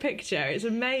send you a picture. It's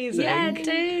amazing. Yeah,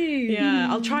 do. Yeah,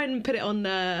 I'll try and put it on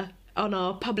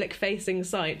our public facing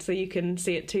site so you can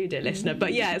see it too, dear listener.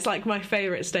 But yeah, it's like my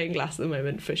favourite stained glass at the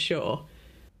moment for sure.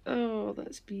 Oh,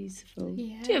 that's beautiful.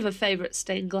 Yeah. Do you have a favourite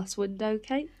stained glass window,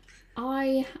 Kate?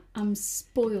 I am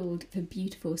spoiled for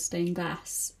beautiful stained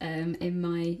glass in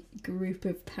my group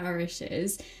of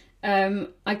parishes.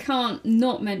 I can't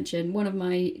not mention one of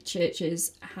my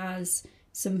churches has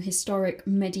some historic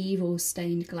medieval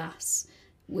stained glass,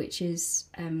 which is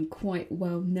quite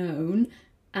well known,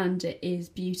 and it is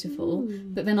beautiful.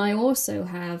 But then I also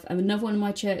have another one of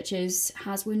my churches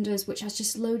has windows which has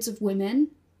just loads of women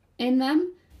in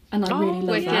them, and I really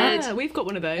love that. Yeah, we've got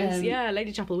one of those.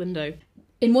 Lady Chapel window.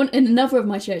 In another of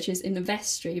my churches, in the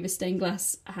vestry, the stained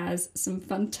glass has some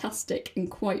fantastic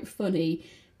and quite funny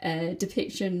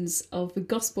depictions of the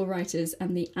gospel writers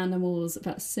and the animals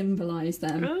that symbolise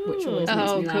them, which always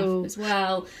makes me laugh as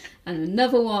well. And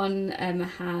another one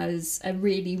has a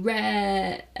really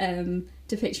rare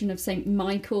depiction of Saint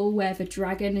Michael, where the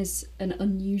dragon is an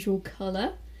unusual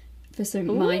colour for Saint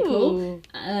Michael.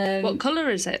 What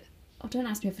colour is it? Oh, don't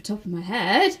ask me off the top of my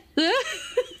head.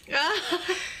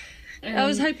 I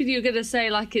was hoping you were going to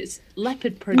say like it's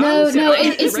leopard print. No, it's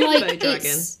like Rainbow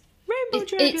Dragon.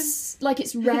 It's like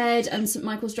it's red, and St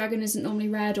Michael's dragon isn't normally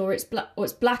red, or it's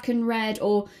black and red,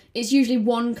 or it's usually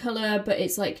one colour, but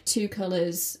it's like 2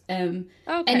 colours.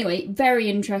 Anyway, very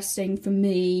interesting for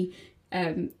me.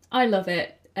 I love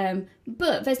it.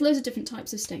 But there's loads of different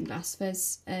types of stained glass.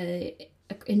 There's in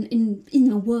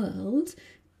the world,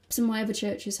 some of my other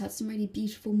churches had some really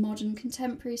beautiful modern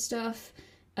contemporary stuff.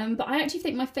 But I actually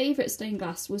think my favourite stained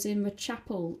glass was in the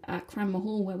chapel at Cranmer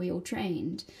Hall where we all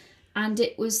trained. And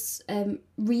it was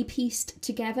repieced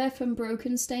together from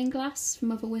broken stained glass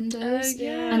from other windows.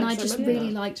 And I just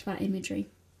really liked that imagery.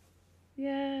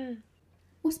 Yeah.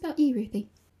 What about you, Ruthie?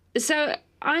 So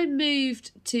I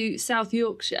moved to South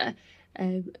Yorkshire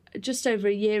just over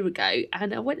a year ago,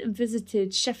 and I went and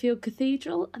visited Sheffield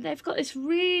Cathedral, and they've got this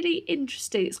really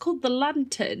interesting, it's called the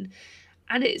Lantern,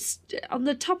 and it's on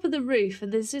the top of the roof,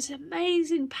 and there's this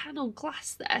amazing panel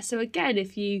glass there. So again,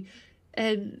 if you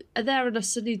are there on a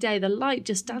sunny day, the light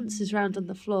just dances around on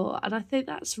the floor, and I think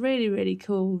that's really, really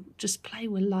cool, just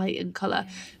playing with light and colour.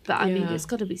 But I mean, it's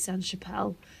got to be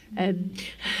Sainte-Chapelle.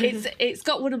 It's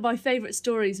got one of my favourite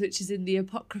stories, which is in the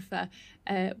Apocrypha,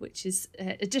 which is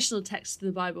additional text to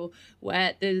the Bible,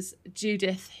 where there's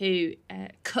Judith who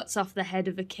cuts off the head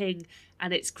of a king,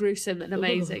 and it's gruesome and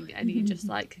amazing, and you just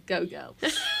like, go girl.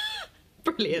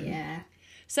 Brilliant. Yeah.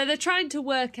 So they're trying to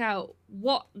work out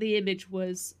what the image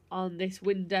was on this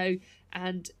window,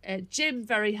 and Jim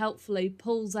very helpfully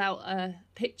pulls out a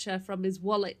picture from his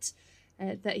wallet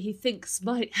that he thinks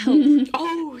might help.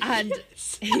 And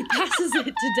he passes it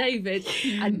to David,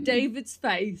 and David's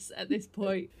face at this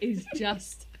point is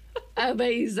just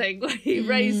amazing. He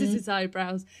raises his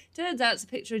eyebrows. Turns out it's a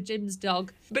picture of Jim's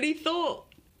dog. But he thought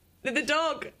that the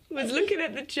dog was looking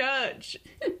at the church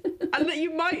and that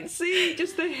you might see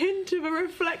just a hint of a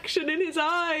reflection in his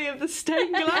eye of the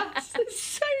stained glass. It's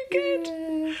so good.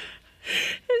 Yeah.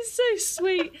 It's so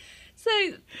sweet. So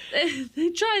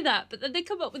they try that, but then they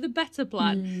come up with a better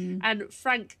plan. And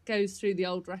Frank goes through the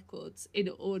old records in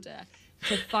order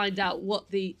to find out what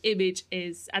the image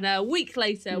is. And a week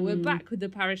later, we're back with the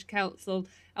parish council,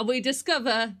 and we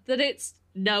discover that it's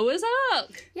Noah's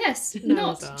Ark. Yes,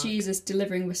 Noah's not Ark. Jesus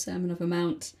delivering the Sermon of the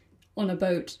Mount on a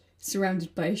boat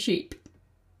surrounded by sheep.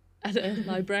 And a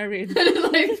librarian.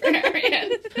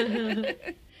 Librarian.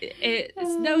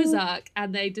 It's Noah's Ark,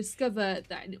 and they discover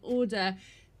that in order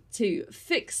to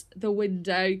fix the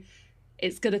window,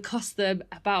 it's going to cost them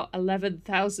about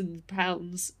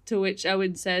 £11,000, to which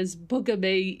Owen says, bugger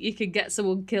me, you can get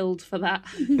someone killed for that.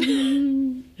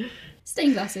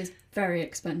 Stained glass is very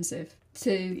expensive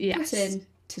to Yes. put in,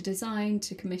 to design,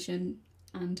 to commission.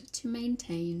 and to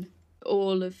maintain.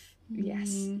 All of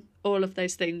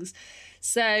those things.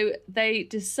 So they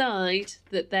decide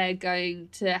that they're going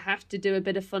to have to do a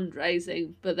bit of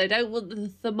fundraising, but they don't want the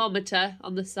thermometer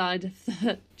on the side of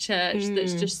the church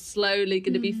that's just slowly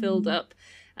going to be filled up,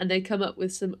 and they come up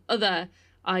with some other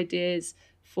ideas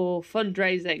for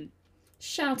fundraising.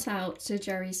 Shout out to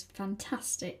Jerry's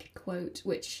fantastic quote,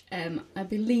 which I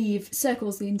believe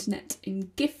circles the internet in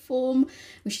GIF form,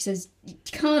 where she says,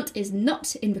 "Can't is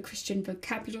not in the Christian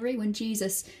vocabulary. When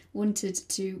Jesus wanted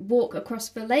to walk across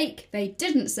the lake, they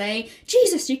didn't say,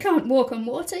 'Jesus, you can't walk on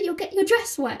water, you'll get your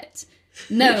dress wet.'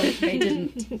 No, they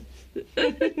didn't."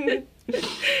 To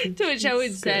which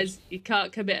Owen says, "You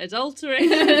can't commit adultery,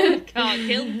 you can't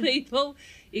kill people,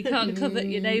 you can't covet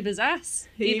your neighbour's ass.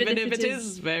 Even if it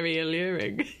is very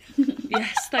alluring."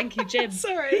 Yes, thank you, Jim.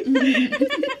 Sorry. He's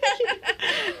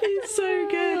so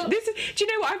good. Do you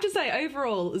know what I have to say?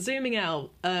 Overall, zooming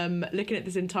out, looking at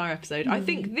this entire episode, I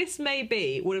think this may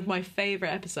be one of my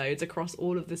favourite episodes across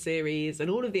all of the series and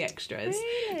all of the extras.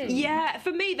 Really? Yeah,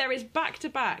 for me, there is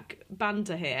back-to-back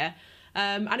banter here.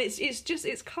 And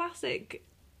it's classic,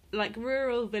 like,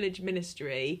 rural village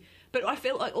ministry. But I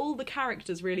feel like all the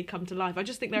characters really come to life. I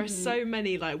just think there are so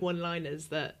many, like, one-liners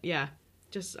that, I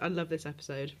love this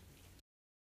episode.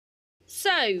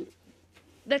 So,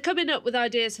 they're coming up with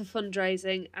ideas for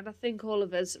fundraising, and I think all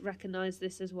of us recognise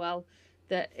this as well,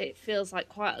 that it feels like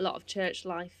quite a lot of church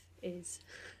life is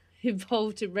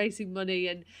involved in raising money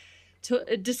and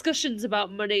discussions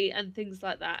about money and things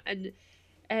like that.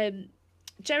 And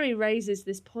Jerry raises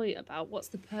this point about what's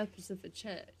the purpose of a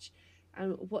church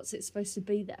and what's it supposed to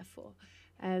be there for.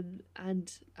 And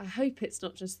I hope it's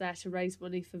not just there to raise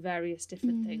money for various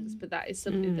different things, but that is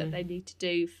something that they need to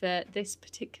do for this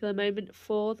particular moment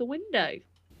for the window.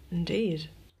 Indeed.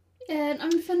 Yeah, I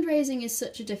mean, fundraising is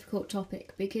such a difficult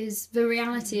topic because the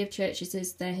reality of churches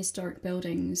is they're historic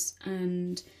buildings,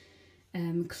 and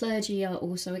clergy are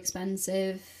also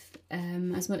expensive.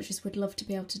 As much as we'd love to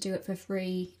be able to do it for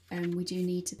free, we do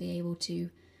need to be able to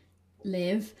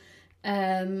live.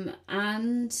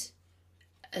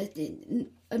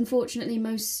 Unfortunately,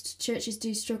 most churches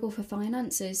do struggle for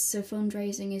finances, so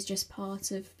fundraising is just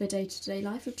part of the day-to-day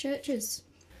life of churches.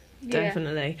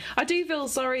 Definitely. I do feel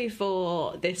sorry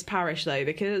for this parish, though,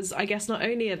 because I guess not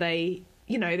only are they,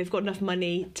 they've got enough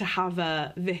money to have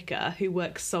a vicar who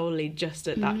works solely just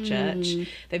at that church.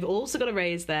 They've also got to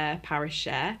raise their parish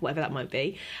share, whatever that might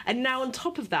be. And now on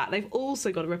top of that, they've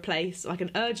also got to replace, like an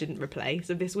urgent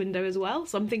replace of this window as well.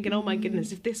 So I'm thinking, oh my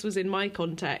goodness, if this was in my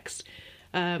context,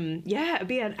 it'd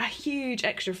be a huge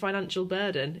extra financial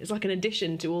burden. It's like an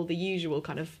addition to all the usual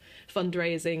kind of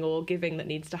fundraising or giving that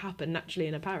needs to happen naturally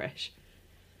in a parish.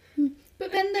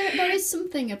 But then there is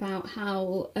something about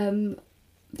how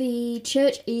the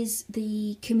church is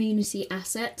the community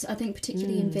asset, I think,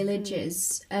 particularly in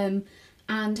villages, and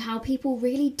how people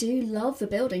really do love the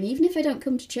building. Even if they don't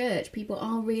come to church, people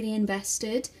are really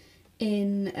invested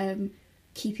in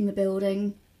keeping the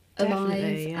building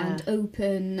alive and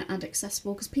open and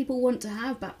accessible, because people want to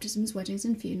have baptisms, weddings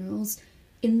and funerals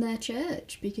in their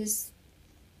church because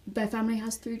their family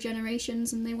has through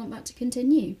generations and they want that to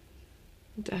continue.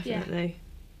 Definitely.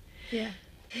 Yeah.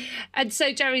 And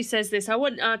so Jerry says this: "I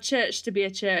want our church to be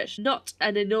a church, not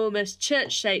an enormous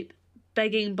church-shaped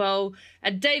begging bowl."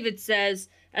 And David says,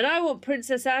 "And I want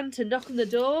Princess Anne to knock on the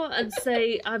door and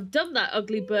say, 'I've done that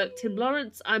ugly Burke, Tim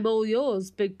Lawrence. I'm all yours,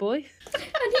 big boy.'" And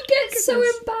he gets so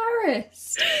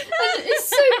embarrassed. And it's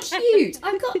so cute.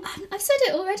 I've said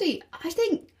it already. I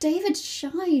think David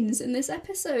shines in this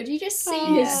episode. You just see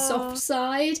his soft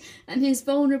side and his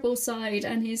vulnerable side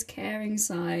and his caring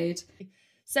side.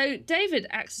 So David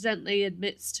accidentally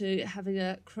admits to having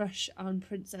a crush on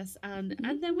Princess Anne,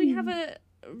 and then we have a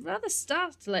rather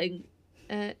startling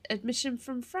admission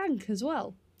from Frank as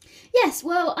well. Yes,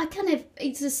 well,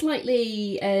 it's a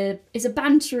slightly, it's a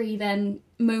bantery then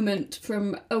moment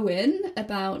from Owen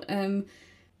about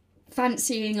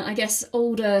fancying, I guess,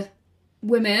 older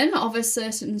women of a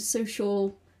certain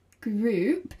social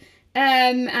group.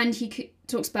 And he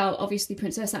talks about, obviously,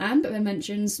 Princess Anne, but then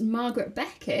mentions Margaret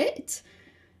Beckett.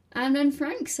 And then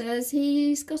Frank says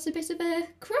he's got a bit of a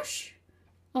crush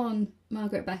on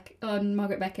Margaret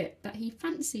Beckett, that he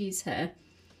fancies her.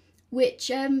 Which,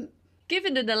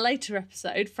 given in a later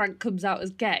episode, Frank comes out as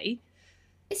gay.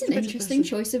 It's an interesting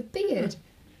choice of beard.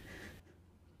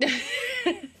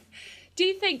 Do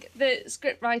you think the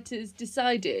scriptwriters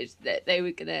decided that they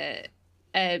were going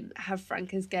to have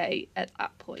Frank as gay at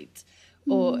that point?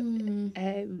 Or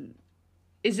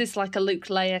is this like a Luke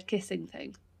Leia kissing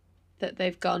thing? That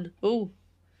they've gone,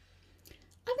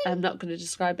 I'm not going to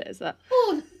describe it as that.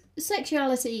 Or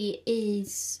sexuality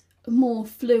is more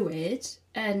fluid,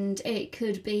 and it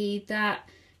could be that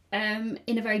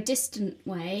in a very distant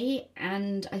way,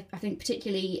 and I think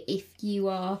particularly if you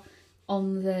are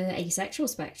on the asexual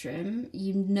spectrum,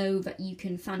 you know that you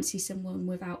can fancy someone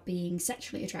without being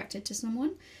sexually attracted to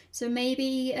someone. So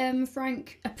maybe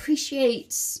Frank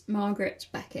appreciates Margaret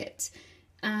Beckett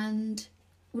and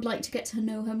would like to get to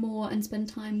know her more and spend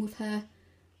time with her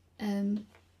in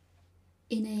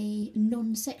a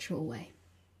non-sexual way.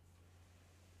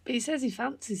 But he says he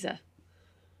fancies her.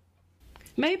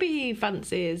 Maybe he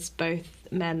fancies both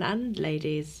men and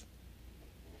ladies.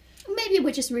 Maybe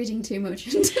we're just reading too much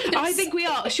into this. I think we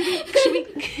are. Should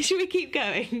we keep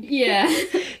going? Yeah.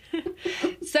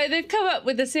 So they've come up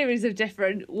with a series of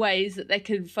different ways that they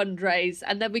can fundraise,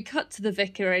 and then we cut to the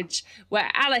vicarage where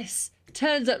Alice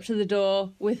turns up to the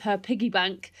door with her piggy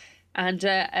bank and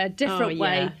a different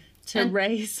way to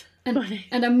raise money.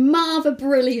 And a Marva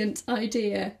brilliant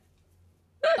idea.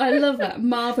 I love that.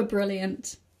 Marva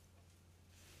brilliant.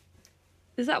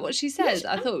 Is that what she said?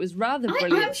 I thought it was rather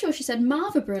brilliant. I'm sure she said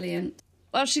Marva brilliant.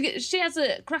 Well, she has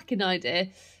a cracking idea,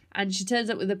 and she turns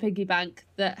up with a piggy bank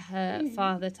that her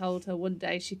father told her one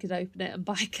day she could open it and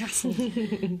buy a castle.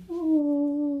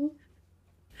 Oh.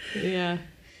 Yeah.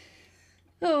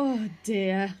 Oh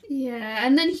dear. Yeah,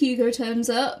 and then Hugo turns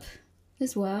up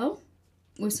as well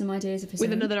with some ideas of his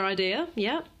With own. another idea,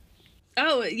 yeah.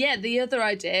 Oh, yeah, the other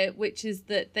idea, which is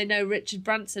that they know Richard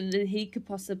Branson and he could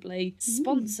possibly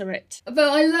sponsor it. But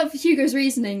I love Hugo's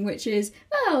reasoning, which is,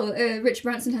 well, Richard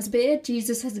Branson has a beard,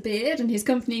 Jesus has a beard, and his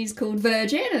company's called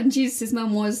Virgin, and Jesus'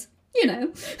 mum was, you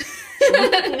know.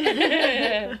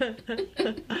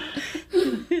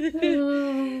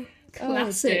 Oh,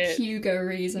 classic Hugo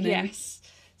reasoning. Yes.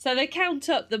 So they count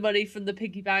up the money from the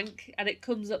piggy bank and it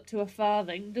comes up to a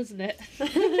farthing, doesn't it?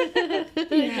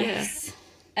 Yes.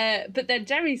 But then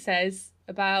Jerry says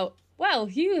about, well,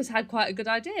 Hugo's had quite a good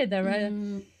idea.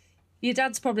 Your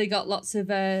dad's probably got lots of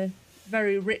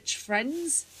very rich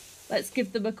friends. Let's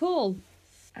give them a call.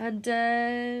 And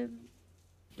The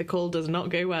call does not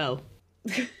go well.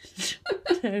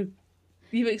 no.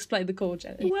 You explain the call,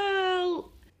 Jenny. Well,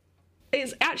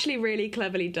 it's actually really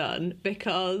cleverly done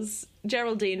because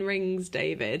Geraldine rings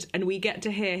David and we get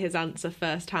to hear his answer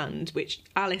firsthand, which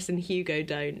Alice and Hugo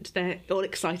don't. They're all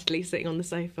excitedly sitting on the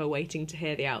sofa waiting to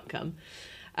hear the outcome.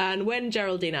 And when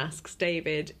Geraldine asks,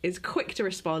 David is quick to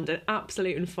respond an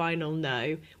absolute and final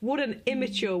no. What an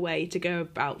immature way to go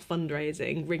about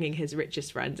fundraising, ringing his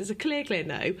richest friends. It's a clear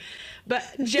no. But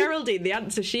Geraldine, the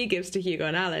answer she gives to Hugo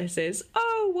and Alice is,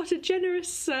 oh, what a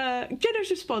generous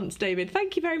response, David.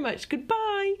 Thank you very much.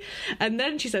 Goodbye. And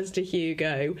then she says to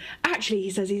Hugo, actually,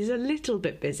 he says he's a little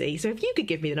bit busy, so if you could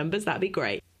give me the numbers, that'd be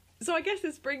great. So I guess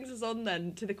this brings us on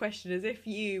then to the question is if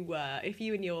you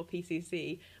and your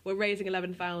PCC were raising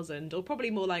 11,000 or probably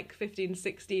more like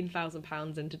 16,000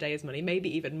 pounds in today's money,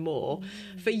 maybe even more,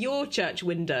 for your church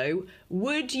window,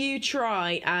 would you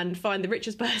try and find the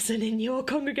richest person in your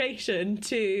congregation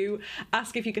to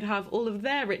ask if you could have all of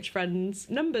their rich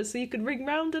friends' numbers so you could ring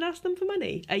round and ask them for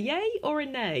money? A yay or a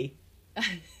nay?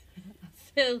 I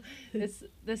feel there's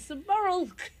some moral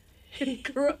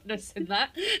corruptness in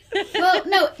that. Well,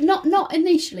 no, not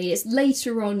initially. It's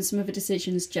later on some of the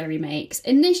decisions Jerry makes.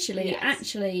 Initially,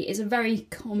 actually, is a very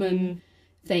common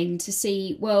thing to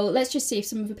see. Well, let's just see if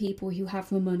some of the people who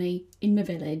have more money in the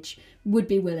village would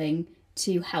be willing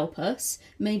to help us.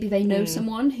 Maybe they know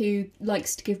someone who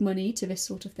likes to give money to this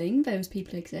sort of thing. Those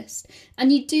people exist.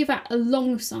 And you do that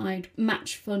alongside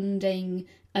match funding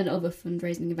and other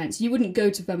fundraising events. You wouldn't go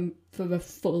to them for the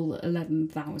full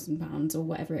 £11,000 or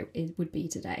whatever it would be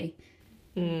today.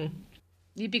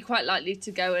 You'd be quite likely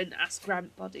to go and ask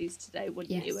grant bodies today,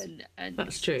 wouldn't you? And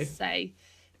that's true. Say,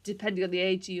 depending on the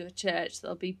age of your church,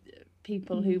 there'll be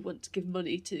people who want to give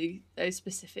money to those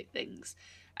specific things.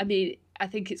 I mean, I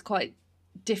think it's quite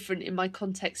different in my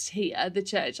context here. The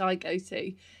church I go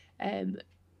to,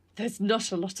 there's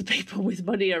not a lot of people with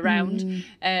money around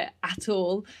at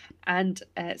all. And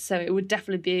so it would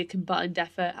definitely be a combined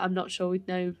effort. I'm not sure we'd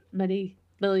know many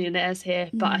millionaires here,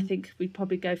 but I think we'd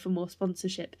probably go for more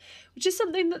sponsorship, which is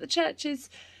something that the church is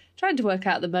trying to work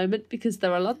out at the moment because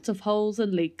there are lots of holes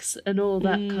and leaks and all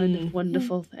that kind of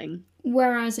wonderful thing.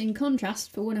 Whereas in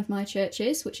contrast, for one of my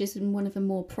churches, which is in one of the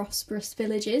more prosperous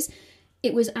villages,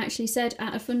 it was actually said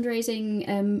at a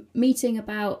fundraising meeting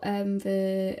about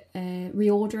the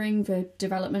reordering the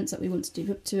developments that we want to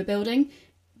do to a building.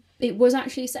 It was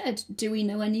actually said, do we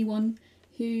know anyone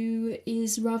who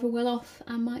is rather well off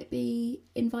and might be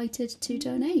invited to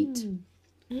donate?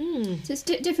 So it's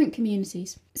different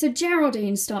communities. So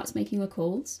Geraldine starts making her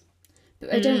calls,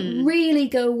 But they don't really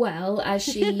go well as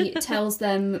she tells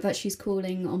them that she's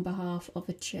calling on behalf of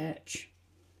a church.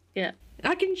 Yeah.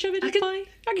 I can shove it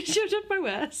up my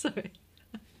where? Sorry.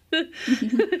 Shove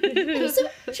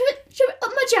it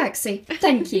up my jacksie.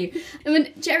 Thank you. And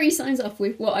then Jerry signs off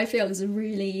with what I feel is a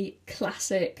really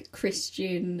classic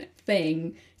Christian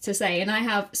thing to say, and I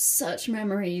have such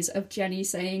memories of Jenny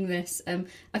saying this.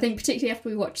 I think particularly after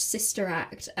we watched Sister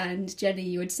Act, and Jenny,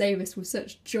 you would say this with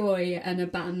such joy and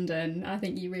abandon. I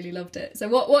think you really loved it. So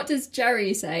what does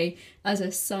Jerry say as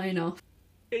a sign off?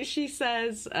 She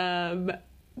says,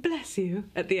 bless you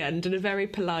at the end in a very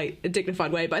polite,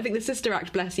 dignified way. But I think the Sister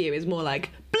Act bless you is more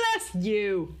like, bless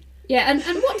you. Yeah, and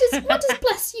what does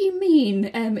bless you mean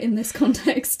in this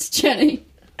context, Jenny?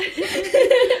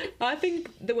 I think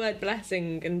the word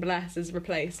blessing and bless is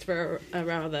replaced for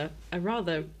quite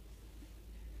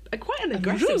an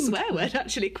aggressive swear word,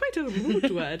 actually. Quite a rude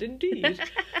word indeed.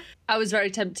 I was very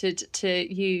tempted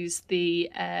to use the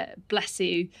bless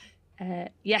you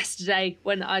yesterday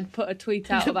when I'd put a tweet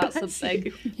out about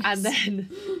something, and then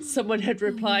someone had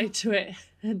replied to it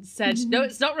and said, "No,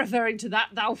 it's not referring to that,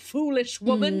 thou foolish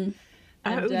woman."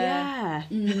 And, yeah.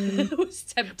 I was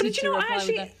tempted to reply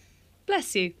with that.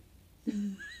 Bless you.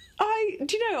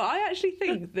 I actually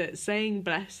think that saying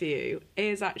bless you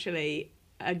is actually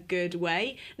a good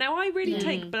way. Now, I really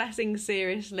take blessing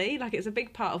seriously. Like, it's a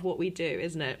big part of what we do,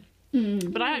 isn't it?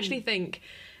 But I actually think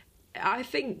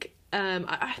in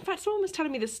fact, someone was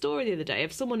telling me this story the other day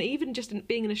of someone even just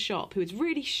being in a shop who was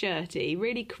really shirty,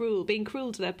 really cruel, being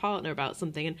cruel to their partner about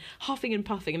something and huffing and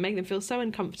puffing and making them feel so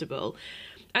uncomfortable.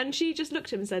 And she just looked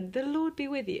at him and said, "The Lord be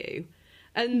with you."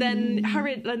 And then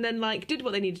hurried, and then did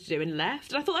what they needed to do and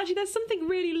left. And I thought, actually, there's something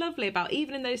really lovely about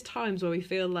even in those times where we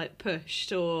feel like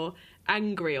pushed or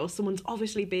angry, or someone's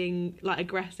obviously being like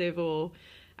aggressive or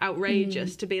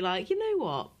outrageous, to be like, you know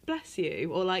what, bless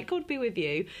you, or like, God be with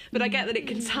you. But I get that it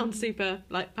can sound super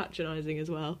like patronising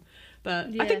as well.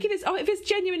 But I think if it's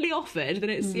genuinely offered, then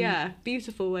it's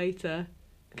beautiful way to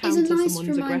counter someone's aggression. It's a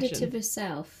nice reminder to the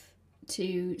self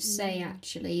to say,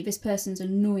 actually, this person's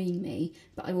annoying me,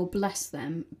 but I will bless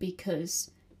them because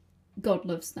God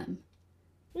loves them.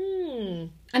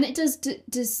 And it does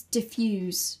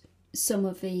diffuse some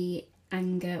of the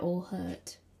anger or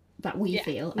hurt that we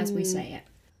feel as we say it.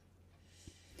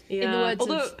 Yeah. In the words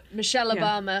of Michelle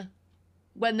Obama,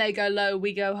 when they go low,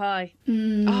 we go high.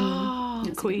 Oh,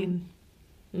 Queen.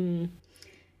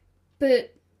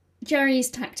 But Jerry's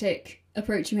tactic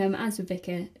approaching him as a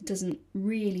vicar doesn't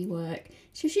really work.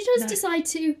 So she does decide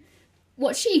to,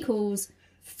 what she calls,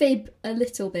 fib a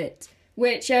little bit,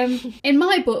 which in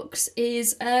my books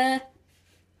is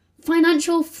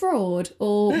financial fraud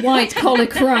or white collar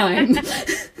crime.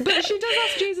 But she does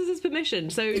ask Jesus' permission,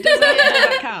 so does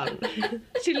that count?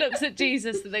 She looks at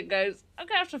Jesus and then goes, "I'm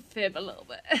going to have to fib a little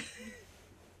bit."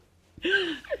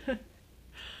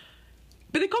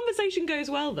 But the conversation goes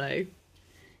well, though.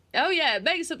 Oh yeah, it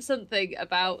makes up something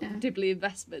about Dibley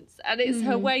Investments, and it's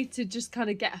her way to just kind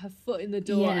of get her foot in the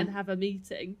door and have a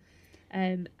meeting,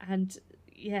 and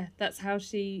that's how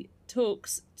she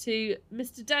talks to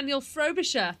Mr. Daniel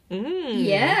Frobisher.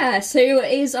 Yeah, so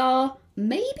is our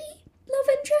maybe love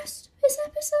interest this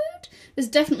episode. There's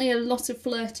definitely a lot of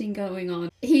flirting going on.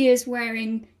 He is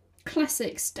wearing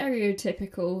classic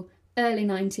stereotypical early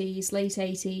 90s, late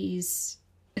 80s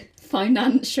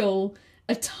financial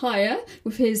attire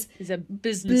with his He's a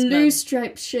businessman. blue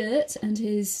striped shirt and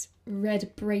his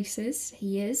red braces.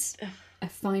 He is a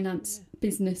finance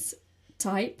business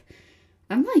type.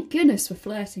 And my goodness, we're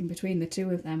flirting between the two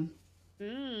of them.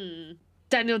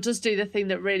 Daniel does do the thing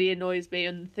that really annoys me,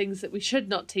 and things that we should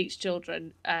not teach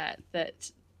children,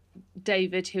 that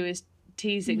David, who is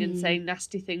teasing and saying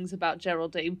nasty things about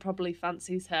Geraldine, probably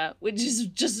fancies her, which is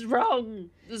just wrong.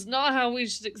 That's not how we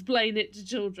should explain it to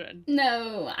children.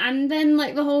 No, and then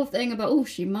like the whole thing about,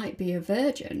 she might be a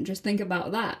virgin, just think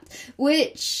about that.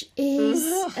 Which is,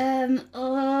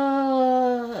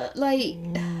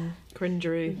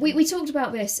 cringery. We talked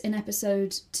about this in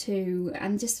episode 2,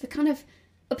 and just the kind of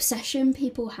obsession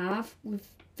people have with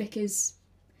Vickers'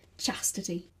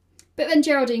 chastity. But then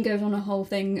Geraldine goes on a whole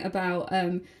thing about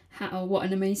what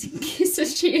an amazing kisser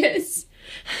she is.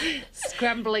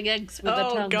 Scrambling eggs with her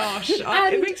tongue. Oh gosh,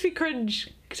 it makes me cringe.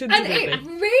 And it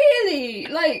really,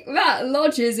 that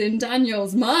lodges in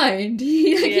Daniel's mind.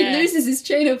 He loses his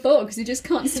train of thought because he just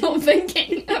can't stop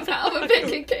thinking about the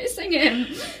vicar kissing him.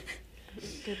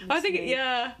 I think,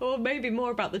 or maybe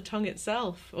more about the tongue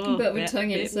itself. But the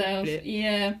tongue itself,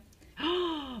 yeah.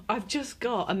 I've just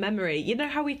got a memory. You know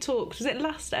how we talked, was it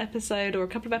last episode or a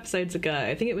couple of episodes ago?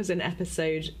 I think it was in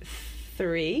episode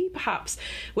 3, perhaps,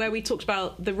 where we talked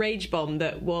about the rage bomb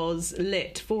that was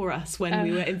lit for us when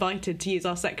we were invited to use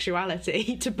our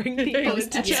sexuality to bring people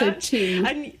into episode church. 2.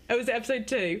 And was it episode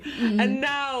 2? And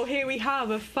now here we have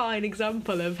a fine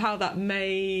example of how that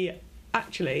may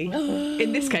actually,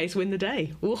 in this case, win the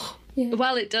day. Ooh. Yeah.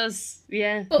 Well, it does.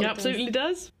 Yeah. Oh, It absolutely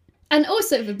does. And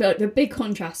also the big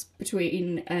contrast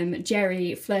between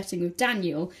Jerry flirting with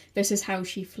Daniel versus how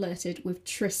she flirted with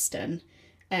Tristan.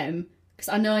 Because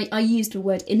I know I used the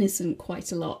word innocent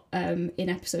quite a lot in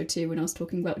episode 2 when I was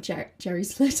talking about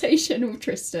Jerry's flirtation with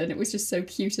Tristan. It was just so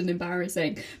cute and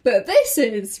embarrassing. But this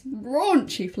is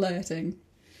raunchy flirting.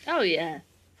 Oh yeah.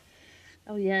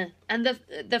 Oh yeah. And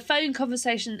the phone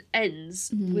conversation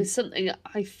ends with something that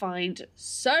I find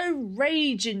so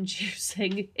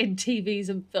rage-inducing in TVs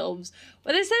and films,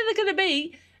 where they say they're going to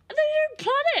meet and they don't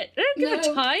plan it. They don't give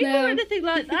a time or anything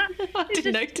like that. I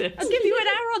didn't notice. I'll give you an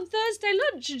hour on Thursday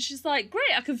lunch, and she's like,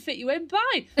 "Great, I can fit you in.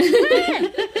 Bye." Where?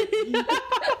 You've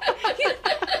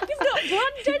not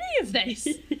planned any of this.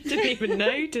 Didn't even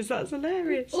notice. That's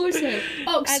hilarious. Also,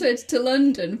 Oxford to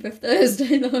London for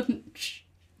Thursday lunch.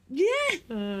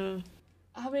 Yeah.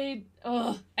 I mean,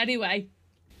 anyway,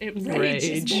 it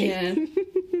rages me. Yeah.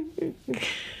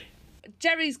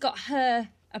 Jerry's got her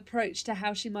approach to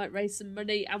how she might raise some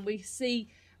money, and we see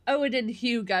Owen and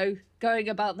Hugo going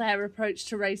about their approach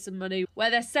to raise some money,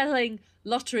 where they're selling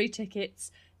lottery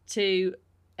tickets to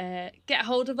get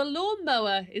hold of a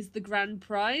lawnmower is the grand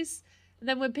prize. And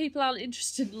then when people aren't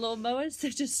interested in lawnmowers,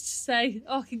 they just say,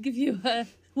 "Oh, I can give you a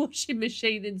washing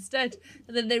machine instead,"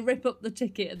 and then they rip up the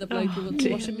ticket of the bloke who wants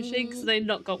the washing machine because they've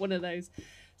not got one of those.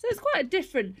 So it's quite a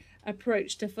different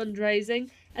approach to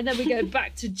fundraising. And then we go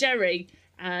back to Jerry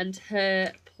and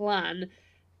her plan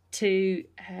to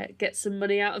get some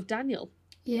money out of Daniel.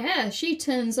 Yeah, she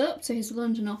turns up to his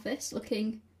London office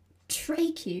looking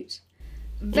très cute.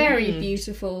 Very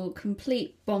beautiful,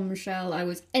 complete bombshell. I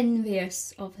was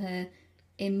envious of her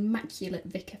immaculate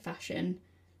vicar fashion.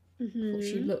 Thought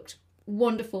she looked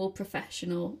wonderful,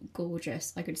 professional,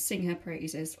 gorgeous. I could sing her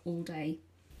praises all day.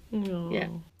 Aww. Yeah.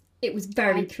 It was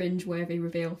very cringe-worthy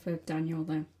reveal for Daniel,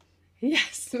 though.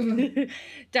 Yes.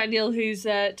 Daniel, who's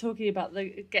talking about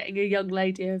getting a young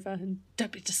lady over, and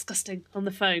don't be disgusting on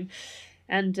the phone.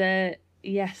 And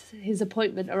yes, his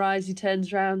appointment arrives, he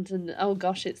turns around and, oh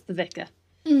gosh, it's the vicar.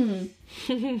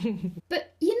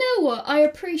 But you know what? I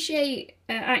appreciate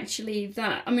actually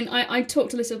that. I mean, I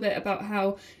talked a little bit about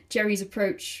how Jerry's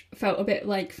approach felt a bit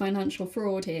like financial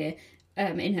fraud here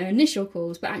in her initial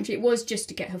calls, but actually it was just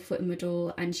to get her foot in the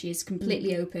door, and she is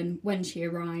completely open when she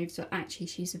arrives. So actually,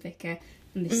 she's a vicar,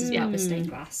 and this is about the stained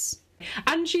glass.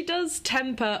 And she does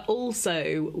temper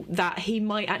also that he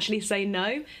might actually say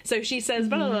no. So she says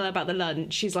blah, blah, blah about the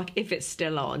lunch. She's like, if it's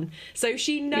still on. So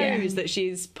she knows that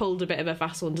she's pulled a bit of a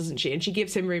fast one, doesn't she? And she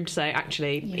gives him room to say,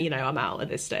 actually, you know, I'm out at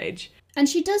this stage. And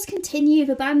she does continue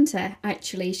the banter,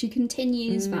 actually. She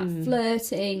continues that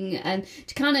flirting and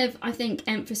to kind of, I think,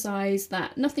 emphasise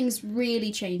that nothing's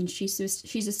really changed. She's the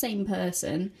same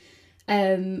person.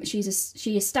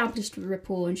 She established a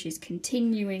rapport and she's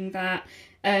continuing that.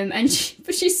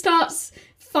 But she starts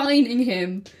fining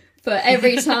him for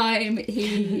every time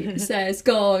he says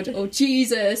God or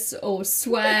Jesus or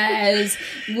swears,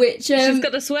 which... She's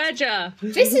got a swear jar.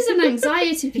 This is an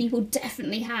anxiety people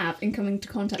definitely have in coming into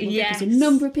contact with vicars. A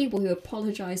number of people who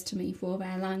apologise to me for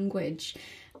their language.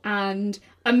 And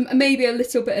I'm maybe a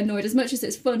little bit annoyed, as much as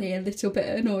it's funny, a little bit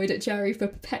annoyed at Jerry for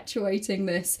perpetuating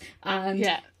this.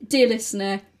 And dear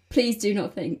listener, please do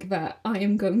not think that I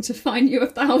am going to fine you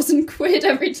 £1,000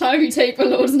 every time you take the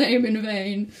Lord's name in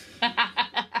vain.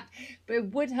 But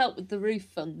it would help with the roof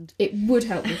fund. It would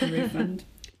help with the roof fund.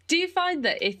 Do you find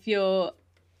that if you're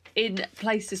in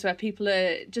places where people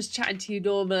are just chatting to you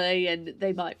normally and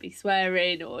they might be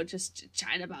swearing or just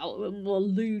chatting about more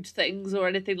lewd things or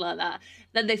anything like that,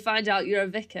 then they find out you're a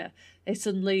vicar, they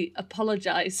suddenly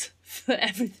apologise for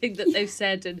everything that they've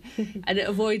said and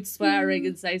avoid swearing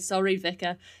and say, sorry,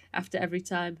 vicar, after every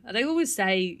time. And they always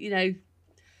say, you know,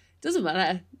 doesn't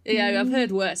matter. You know, I've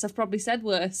heard worse. I've probably said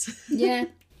worse. Yeah.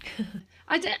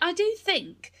 I do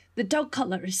think the dog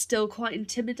collar is still quite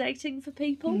intimidating for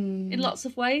people in lots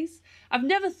of ways. I've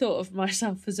never thought of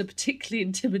myself as a particularly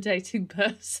intimidating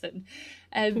person,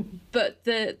 but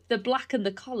the black and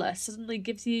the collar suddenly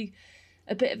gives you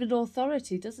a bit of an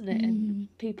authority, doesn't it? And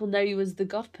people know you as the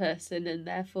God person, and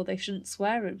therefore they shouldn't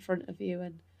swear in front of you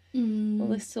and all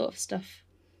this sort of stuff.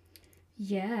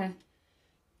 Yeah.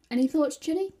 Any thoughts,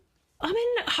 Ginny? I mean,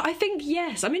 I think,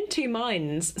 yes, I'm in two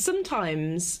minds.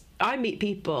 Sometimes I meet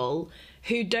people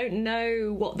who don't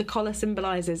know what the collar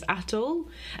symbolises at all.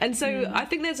 And so I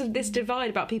think there's this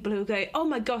divide about people who go, oh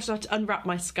my gosh, I have to unwrap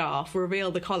my scarf, reveal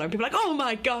the collar, and people are like, oh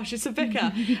my gosh, it's a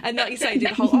vicar. And like you say, do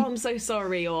the whole, oh, I'm so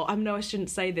sorry, or I know I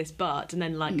shouldn't say this, but, and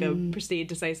then like go proceed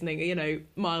to say something, you know,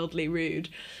 mildly rude.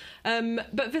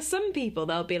 But for some people,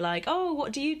 they'll be like, oh,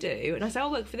 what do you do? And I say, I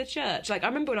work for the church. Like, I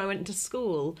remember when I went to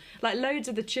school, like loads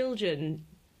of the children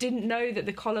didn't know that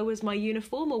the collar was my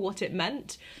uniform or what it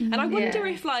meant. And I wonder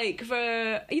if, like,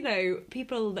 for, you know,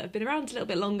 people that have been around a little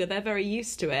bit longer, they're very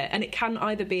used to it. And it can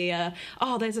either be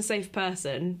there's a safe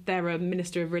person, they're a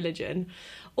minister of religion,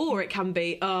 or it can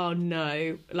be, oh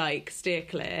no, like, steer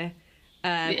clear.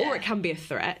 Or it can be a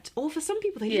threat. Or for some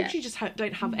people, they literally just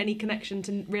don't have any connection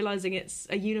to realising it's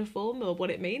a uniform or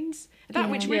what it means.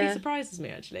 Which really surprises me,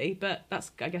 actually. But that's,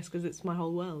 I guess, because it's my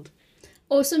whole world.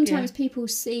 Or sometimes people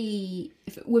see,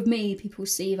 with me, people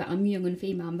see that I'm young and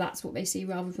female, and that's what they see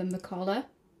rather than the collar.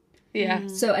 Yeah.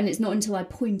 So, and it's not until I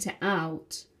point it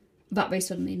out that they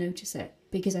suddenly notice it,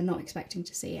 because they're not expecting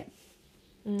to see it.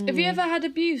 Have you ever had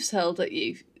abuse hurled at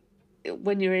you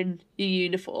when you're in your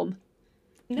uniform?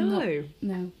 No.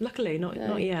 No. Luckily, not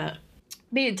yet.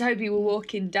 Me and Toby were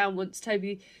walking down once.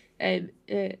 Toby,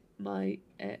 my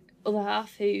other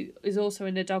half, who is also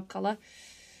in a dog collar,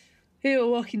 we were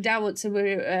walking down once and we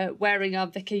were wearing our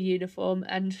vicar uniform,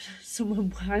 and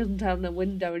someone wound down the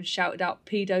window and shouted out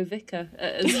 "pedo vicar"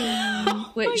 at us.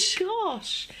 Oh my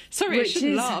gosh! Sorry, I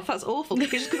shouldn't laugh. That's awful.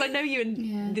 Because I know you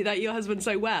and that your husband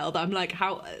so well that I'm like,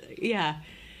 how? Yeah,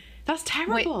 that's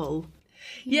terrible.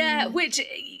 Which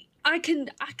I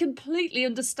completely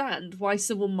understand why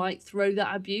someone might throw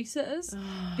that abuse at us,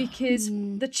 because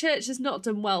the church has not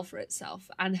done well for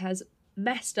itself and has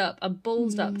messed up and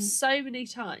ballsed up so many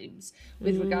times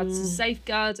with regards to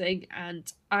safeguarding,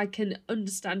 and I can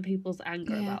understand people's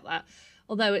anger about that.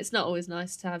 Although it's not always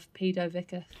nice to have pedo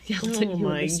vicar yelled at you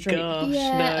on the street. Oh my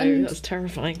gosh, no, that's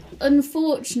terrifying.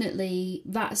 Unfortunately,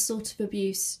 that sort of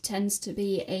abuse tends to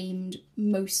be aimed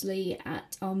mostly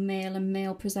at our male and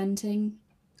male presenting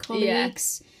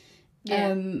colleagues.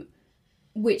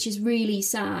 Which is really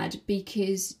sad,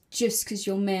 because just because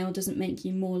you're male doesn't make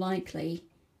you more likely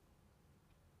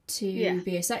to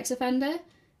be a sex offender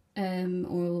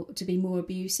or to be more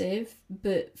abusive,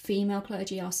 but female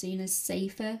clergy are seen as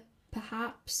safer,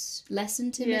 perhaps less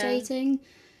intimidating.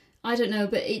 I don't know,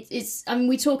 but it's I mean,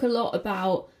 we talk a lot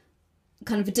about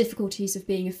kind of the difficulties of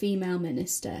being a female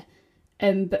minister,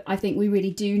 but I think we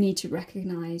really do need to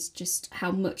recognise just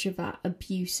how much of that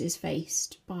abuse is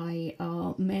faced by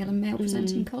our male and male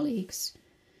presenting colleagues.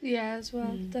 Yeah, as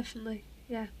well, definitely.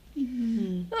 Yeah.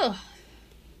 Oh,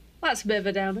 that's a bit of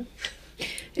a downer.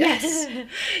 Yes.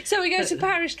 So we go to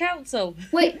parish council.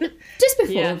 Wait, just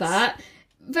before that,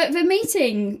 the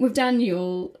meeting with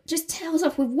Daniel just tails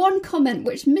off with one comment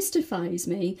which mystifies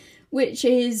me, which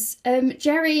is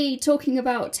Jerry talking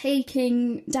about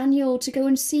taking Daniel to go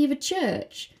and see the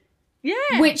church.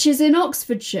 Yeah. Which is in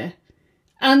Oxfordshire.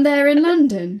 And they're in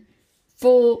London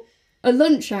for a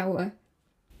lunch hour.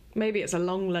 Maybe it's a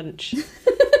long lunch.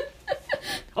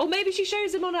 Or maybe she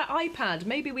shows him on her iPad.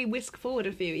 Maybe we whisk forward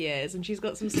a few years and she's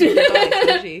got some sort of device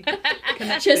and she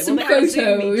connects Just some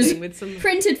photos. With some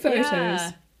printed photos.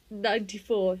 Yeah.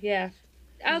 94, yeah.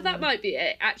 Oh, that might be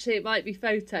it. Actually, it might be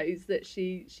photos that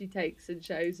she takes and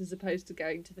shows as opposed to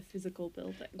going to the physical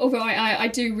building. Although I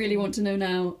do really want to know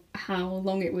now how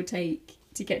long it would take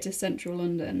to get to central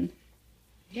London.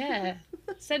 Yeah,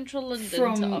 central London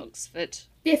to Oxford.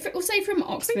 Yeah, we'll say from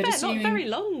Oxford. Not very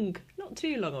long. Not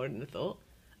too long, I wouldn't have thought.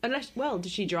 Unless, well,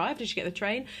 did she drive? Did she get the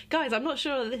train? Guys, I'm not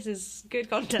sure that this is good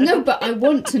content. No, but I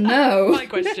want to know. My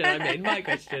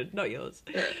question, not yours.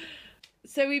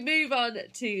 So we move on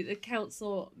to the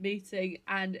council meeting,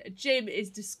 and Jim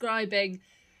is describing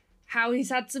how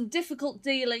he's had some difficult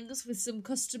dealings with some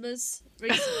customers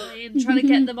recently and trying to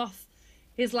get them off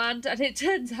his land, and it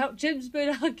turns out Jim's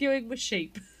been arguing with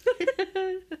sheep.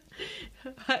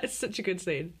 It's such a good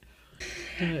scene.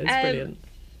 It's brilliant.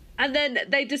 And then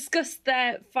they discuss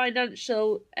their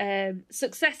financial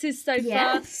successes so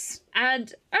far.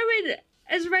 And Owen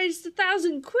has raised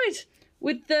 £1,000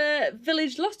 with the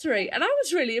village lottery. And I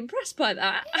was really impressed by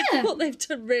that. Yeah. I thought they've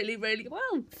done really, really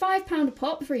well. £5 a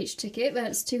pop for each ticket.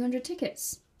 That's 200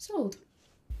 tickets sold.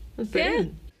 That's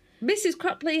brilliant. Yeah. Mrs.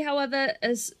 Cropley, however,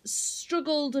 has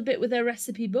struggled a bit with her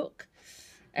recipe book.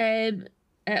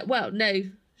 Well, no,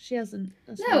 she hasn't.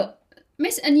 No,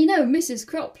 Mrs.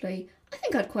 Cropley, I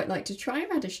think I'd quite like to try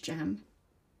radish jam.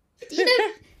 You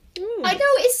know, I know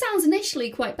it sounds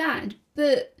initially quite bad,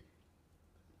 but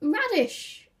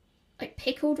radish, like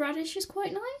pickled radish, is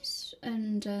quite nice.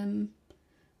 And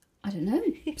I don't know,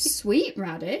 sweet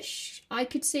radish, I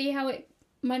could see how it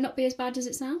might not be as bad as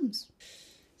it sounds.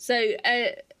 So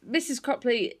Mrs.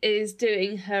 Cropley is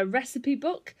doing her recipe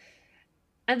book,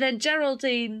 and then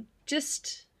Geraldine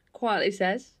just quietly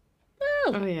says,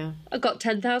 well, Oh yeah. I got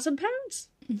 £10,000.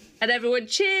 And everyone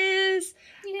cheers.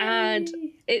 Yay. And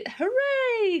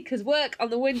hooray, because work on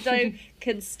the window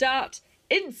can start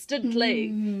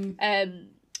instantly.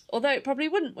 Although it probably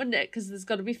wouldn't it? Because there's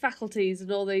got to be faculties and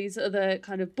all these other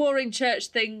kind of boring church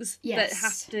things that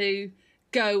have to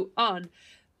go on.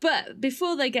 But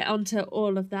before they get onto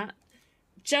all of that,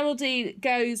 Geraldine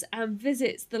goes and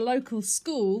visits the local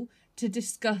school to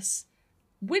discuss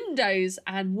windows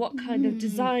and what kind of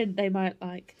design they might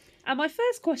like. And my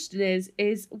first question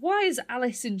is why is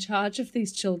Alice in charge of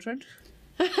these children?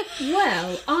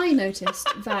 Well, I noticed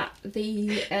that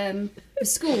the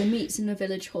school meets in a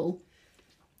village hall,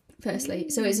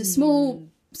 firstly. So it's a small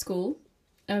school,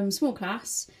 small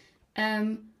class.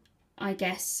 I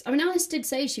guess. I mean, Alice did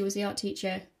say she was the art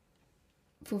teacher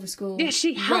for the school. Yeah,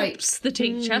 she helps the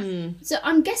teacher. So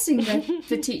I'm guessing that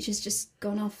the teacher's just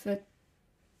gone off for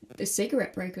a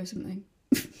cigarette break or something.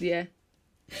 Yeah.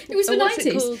 It was the What's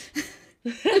it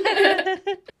 90s.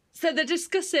 called? So they're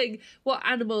discussing what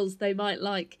animals they might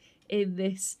like in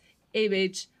this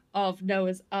image of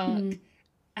Noah's Ark.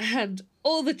 And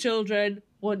all the children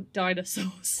want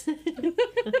dinosaurs.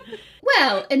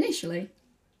 Well, initially.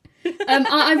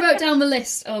 I wrote down the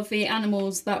list of the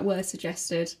animals that were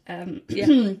suggested.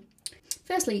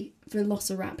 Firstly,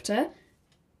 Velociraptor.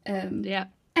 Yeah.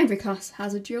 Every class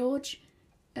has a George.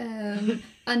 And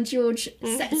George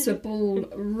sets the ball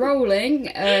rolling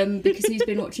because he's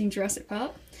been watching Jurassic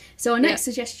Park. So our next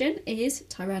suggestion is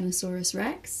Tyrannosaurus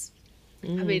Rex. I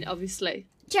mean, obviously.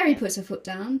 Jerry puts her foot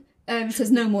down,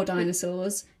 says no more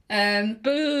dinosaurs.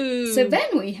 Boo! So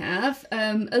then we have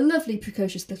a lovely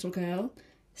precocious little girl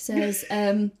says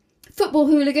football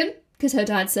hooligan, because her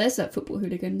dad says that football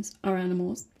hooligans are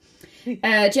animals.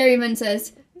 Jerry then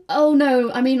says, oh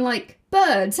no, I mean like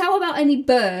birds. How about any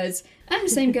birds? And the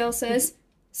same girl says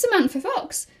Samantha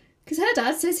Fox, because her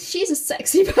dad says she's a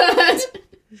sexy bird.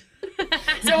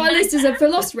 So our list is a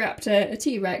Velociraptor, a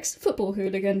T-Rex, football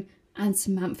hooligan, and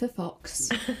Samantha Fox.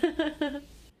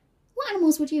 What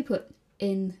animals would you put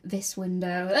in this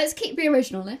window? Let's keep the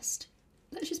original list.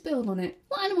 Let's just build on it.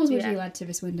 What animals would you add to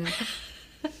this window?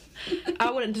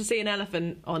 I wanted to see an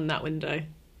elephant on that window.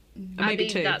 I mean,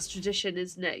 two. that's tradition,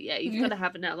 isn't it? Yeah, you've got to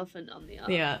have an elephant on the ark.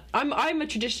 Yeah, I'm a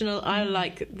traditional. I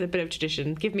like the bit of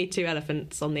tradition. Give me 2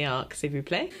 elephants on the ark, s'il vous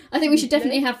plaît. I think we should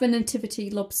definitely have the nativity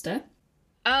lobster.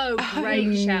 Oh,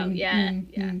 great shout! Yeah,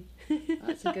 yeah,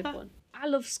 that's a good one. I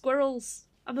love squirrels.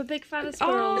 I'm a big fan of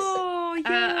squirrels. Oh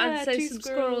yeah, and so 2 some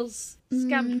squirrels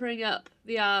scampering up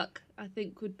the ark, I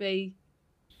think, would be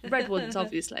red ones,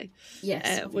 obviously.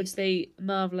 Yes, would be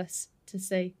marvellous to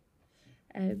see.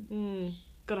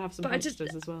 Gotta have some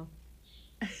hamsters as well.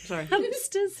 Sorry.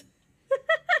 Hamsters.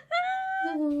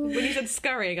 When you said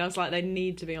scurrying, I was like, they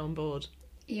need to be on board.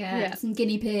 Yeah, some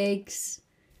guinea pigs.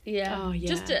 Yeah. Oh yeah.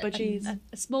 Just a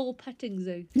small petting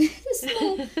zoo.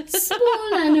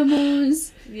 small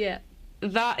animals. Yeah.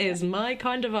 That is my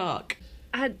kind of ark.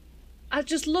 And I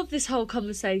just love this whole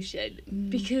conversation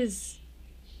because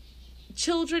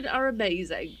children are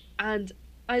amazing and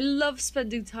I love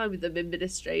spending time with them in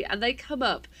ministry, and they come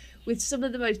up with some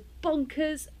of the most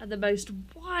bonkers and the most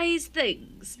wise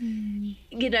things,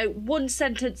 you know, one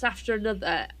sentence after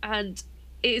another. And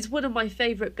it is one of my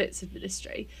favourite bits of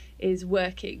ministry, is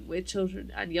working with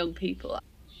children and young people.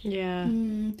 Yeah.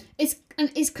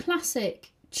 It's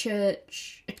classic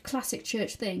church, a classic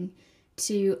church thing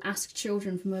to ask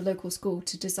children from a local school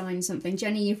to design something.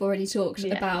 Jenny, you've already talked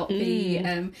about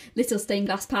the little stained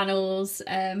glass panels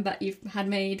that you've had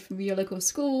made from your local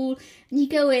school. And you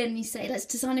go in and you say, let's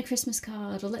design a Christmas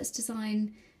card, or let's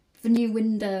design the new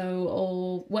window,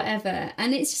 or whatever.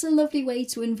 And it's just a lovely way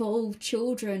to involve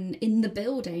children in the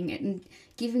building and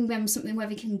giving them something where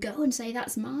they can go and say,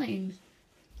 that's mine.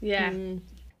 Yeah.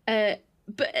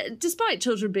 But despite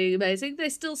children being amazing, they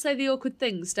still say the awkward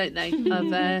things, don't they?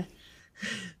 Of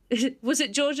was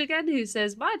it George again who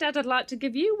says, my dad would like to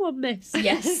give you one, miss?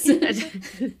 Yes.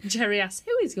 And Jerry asks,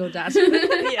 who is your dad?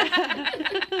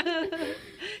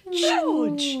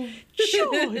 George.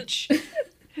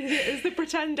 It's the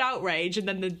pretend outrage and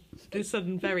then the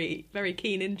sudden very, very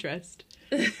keen interest.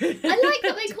 I like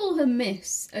that they call her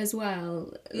Miss as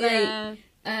well. Like,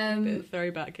 Bit of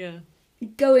throwback, yeah.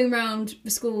 Going round the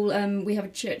school, we have a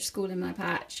church school in my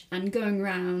patch, and going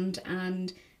round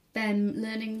and them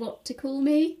learning what to call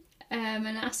me and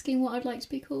asking what I'd like to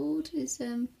be called is,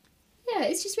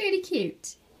 it's just really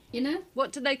cute, you know?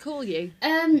 What do they call you?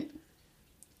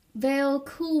 They'll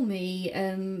call me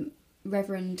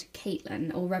Reverend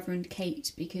Caitlin or Reverend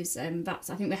Kate because that's,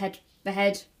 I think, the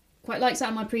head quite likes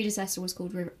that. My predecessor was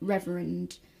called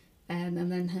Reverend, and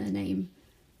then her name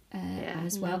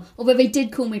as well. Although they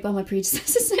did call me by my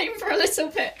predecessor's name for a little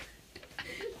bit.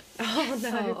 Oh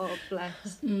no! Oh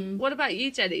bless. What about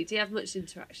you, Jenny? Do you have much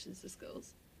interactions with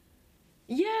schools?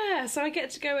 Yeah, so I get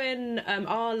to go in.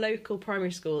 Our local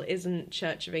primary school isn't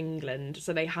Church of England,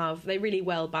 so they really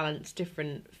well balance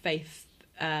different faith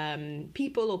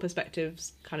people or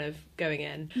perspectives kind of going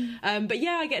in. But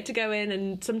yeah, I get to go in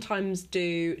and sometimes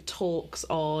do talks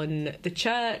on the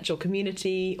church or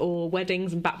community or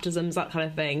weddings and baptisms, that kind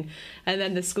of thing. And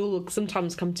then the school will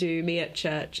sometimes come to me at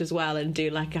church as well and do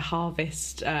like a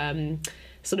harvest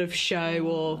sort of show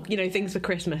or, you know, things for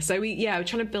Christmas. So we're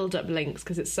trying to build up links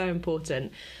because it's so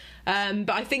important. But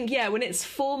I think, when it's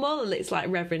formal, it's like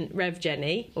Rev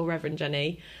Jenny or Reverend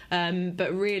Jenny.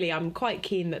 But really, I'm quite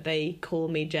keen that they call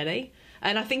me Jenny.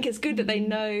 And I think it's good that they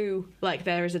know, like,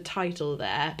 there is a title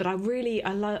there. But I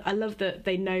love that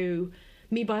they know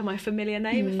me by my familiar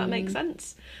name, if that makes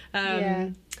sense.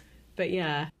 But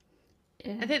yeah.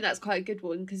 I think that's quite a good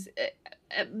one because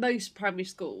at most primary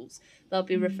schools, they'll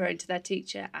be referring to their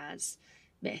teacher as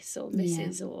Miss or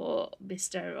Mrs. or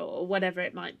Mr. or whatever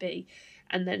it might be,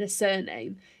 and then a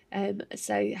surname.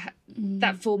 So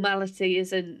that formality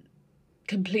isn't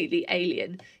completely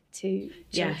alien to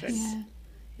children. Yeah.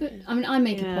 But I mean, I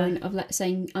make a point of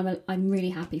saying I'm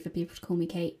really happy for people to call me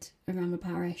Kate around the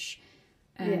parish.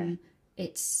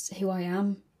 It's who I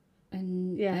am,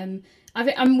 and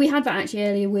we had that actually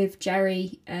earlier with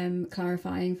Jerry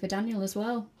clarifying for Daniel as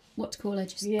well what to call her.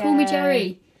 Just call me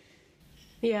Jerry.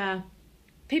 Yeah.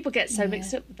 People get so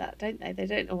mixed up with that, don't they? They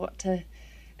don't know what to,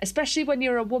 especially when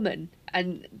you're a woman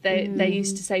and they're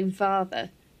used to saying father,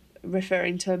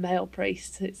 referring to a male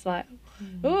priest. It's like,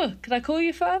 oh, can I call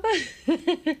you father?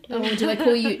 Oh, do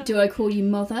I call you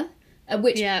mother?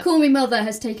 Which call me mother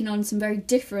has taken on some very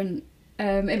different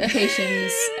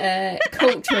implications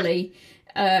culturally,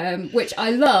 which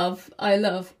I love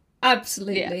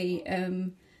absolutely.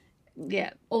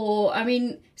 Or, I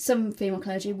mean, some female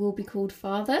clergy will be called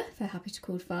father. They're happy to be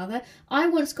called father. I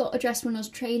once got addressed when I was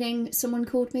training, someone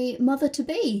called me mother to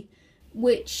be,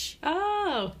 which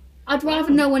I'd rather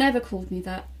no one ever called me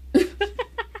that.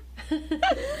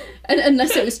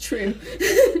 Unless it was true.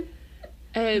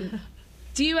 Do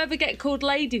you ever get called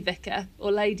Lady Vicar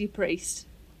or Lady Priest?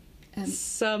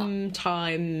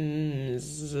 Sometimes.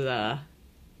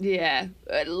 Yeah,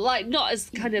 like not as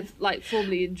kind of like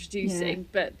formally introducing,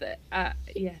 but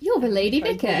You're the Lady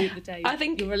Vicar. I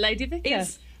think you're a Lady Vicar.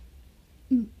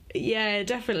 Yeah,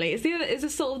 definitely. It's a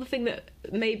sort of the thing that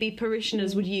maybe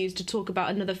parishioners would use to talk about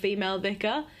another female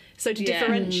vicar. So to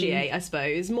differentiate, I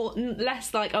suppose,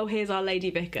 less like, oh, here's our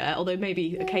Lady Vicar, although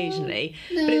maybe occasionally,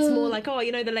 but it's more like, oh,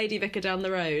 you know, the Lady Vicar down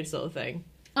the road, sort of thing.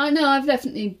 I know. I've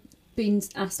definitely been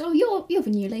asked, oh, you're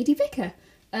the new Lady Vicar.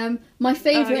 My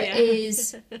favourite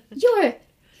is you're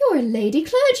a lady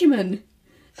clergyman.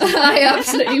 I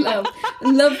absolutely love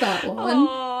that one.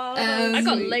 I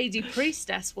got Lady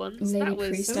Priestess once. Lady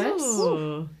Priestess.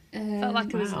 Felt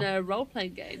like it was in a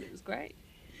role-playing game. It was great.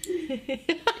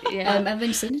 And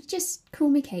then said, just call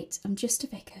me Kate. I'm just a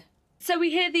vicar. So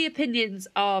we hear the opinions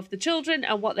of the children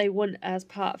and what they want as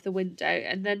part of the window,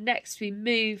 and then next we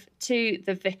move to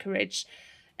the vicarage.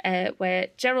 Where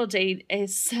Geraldine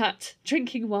is sat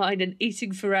drinking wine and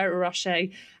eating Ferrero Rocher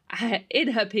in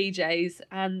her PJs,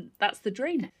 and that's the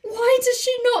dream. Why does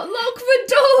she not lock the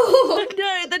door?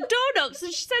 No, the door knocks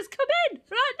and she says, "Come in,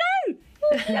 right now.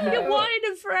 Having your wine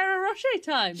and Ferrero Rocher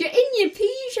time. You're in your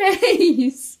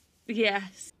PJs."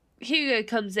 Yes. Hugo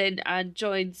comes in and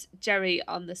joins Jerry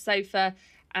on the sofa,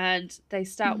 and they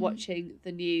start watching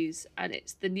the news, and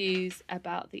it's the news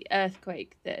about the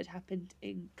earthquake that had happened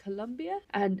in Colombia.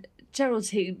 And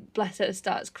Geraldine, bless her,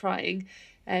 starts crying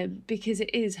because it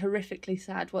is horrifically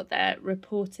sad what they're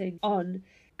reporting on.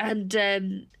 And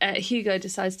Hugo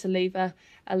decides to leave her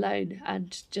alone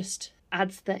and just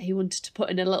adds that he wanted to put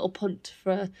in a little punt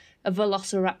for a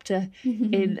velociraptor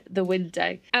in the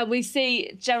window. And we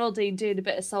see Geraldine doing a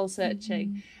bit of soul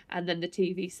searching. And then the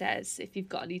TV says, if you've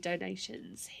got any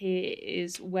donations, here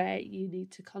is where you need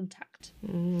to contact.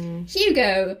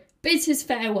 Hugo bids his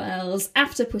farewells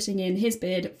after putting in his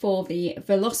bid for the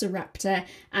Velociraptor,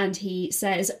 and he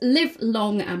says, live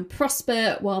long and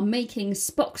prosper, while making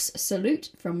Spock's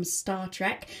salute from Star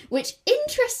Trek, which,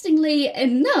 interestingly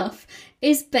enough,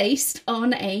 is based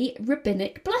on a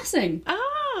rabbinic blessing.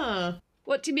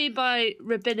 What do you mean by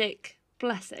rabbinic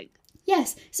blessing?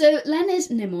 Yes, so Leonard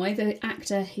Nimoy, the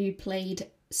actor who played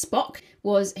Spock,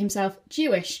 was himself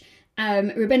Jewish,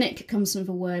 Rabbinic comes from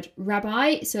the word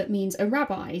rabbi, so it means a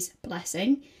rabbi's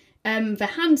blessing. The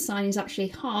hand sign is actually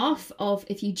half of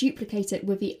if you duplicate it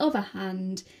with the other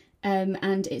hand,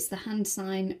 and it's the hand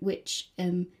sign which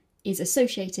is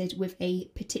associated with a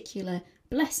particular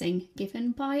blessing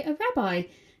given by a rabbi.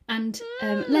 And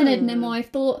Leonard Nimoy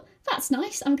thought, that's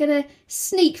nice, I'm going to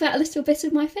sneak that little bit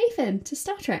of my faith in to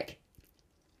Star Trek.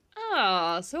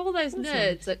 Ah, so all those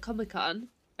nerds at Comic-Con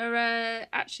are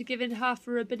actually giving half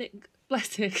a rabbinic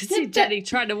blessing. I can see Jenny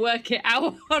trying to work it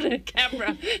out on a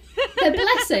camera. They're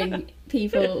blessing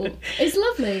people. It's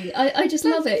lovely. I just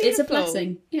love it. Beautiful. It's a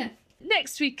blessing. Yeah.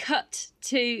 Next we cut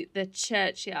to the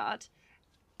churchyard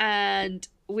and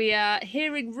we are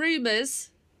hearing rumours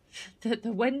that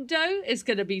the window is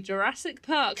going to be Jurassic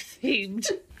Park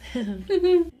themed.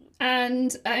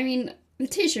 And, I mean,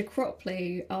 Letitia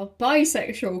Cropley, our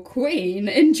bisexual queen,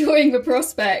 enjoying the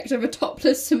prospect of a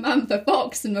topless Samantha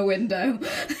Fox in the window.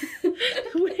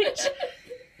 Which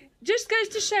just goes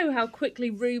to show how quickly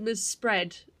rumours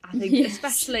spread, I think, Yes.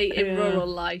 especially in rural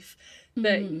life.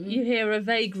 That you hear a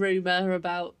vague rumour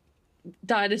about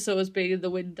dinosaurs being in the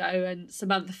window and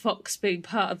Samantha Fox being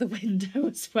part of the window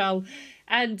as well.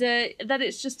 And then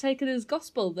it's just taken as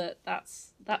gospel that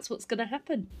that's what's going to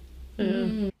happen.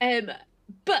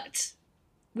 But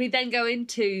we then go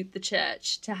into the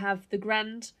church to have the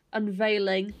grand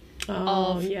unveiling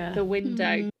of the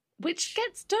window, which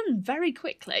gets done very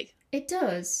quickly. It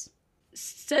does.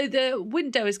 So the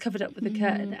window is covered up with a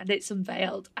curtain and it's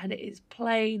unveiled and it is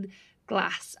plain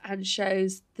glass and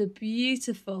shows the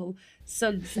beautiful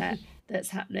sunset that's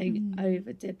happening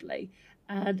over Dibley.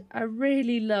 And I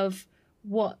really love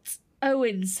what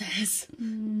Owen says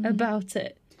about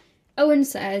it. Owen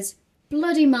says,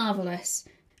 bloody marvellous.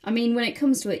 I mean, when it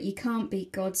comes to it, you can't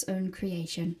beat God's own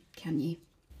creation, can you?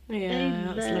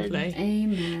 Yeah, that's Amen. lovely.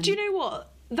 Amen. Do you know what?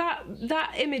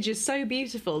 That image is so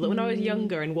beautiful that when I was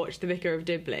younger and watched The Vicar of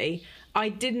Dibley, I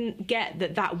didn't get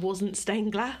that wasn't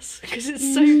stained glass because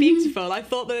it's so beautiful. I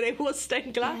thought that it was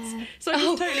stained glass. Yeah. So I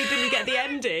just totally didn't get the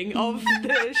ending of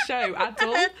the show at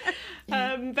all.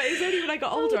 But it's only when I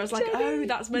got older I was like, oh,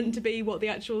 that's meant to be what the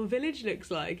actual village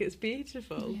looks like. It's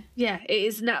beautiful. Yeah, it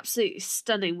is an absolutely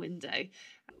stunning window.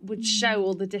 Would show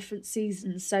all the different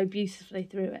seasons so beautifully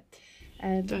through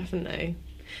it. Definitely.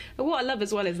 But what I love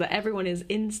as well is that everyone is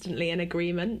instantly in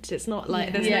agreement. It's not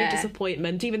like there's no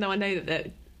disappointment, even though I know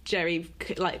that Jerry,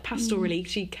 like pastorally,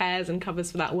 she cares and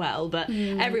covers for that well, but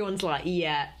everyone's like,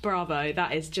 yeah, bravo,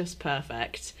 that is just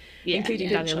perfect, including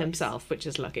Daniel himself, which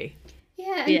is lucky.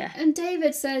 Yeah, and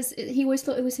David says he always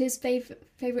thought it was his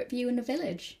favourite view in the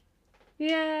village.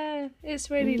 Yeah, it's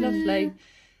really lovely.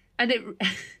 And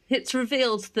it's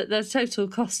revealed that the total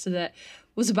cost of it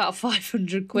was about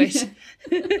 500 quid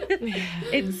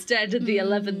instead of the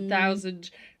 11,000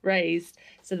 raised.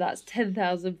 So that's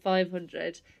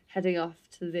 10,500 heading off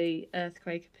to the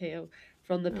earthquake appeal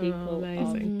from the people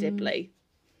of Dibley.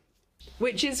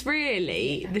 Which is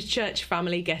really the church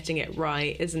family getting it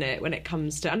right, isn't it, when it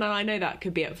comes to... And I know that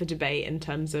could be up for debate in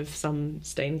terms of some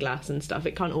stained glass and stuff.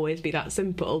 It can't always be that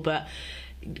simple, but...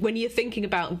 when you're thinking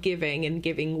about giving and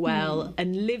giving well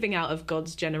and living out of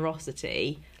God's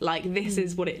generosity, like this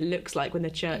is what it looks like when the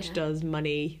church does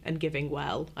money and giving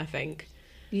well, I think.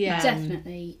 Yeah.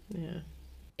 Definitely. Yeah.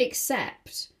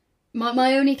 Except,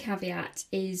 my only caveat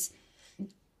is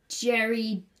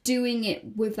Jerry doing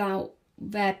it without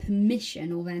their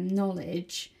permission or their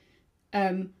knowledge.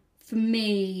 For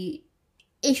me,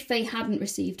 if they hadn't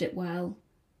received it well,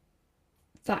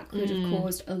 that could have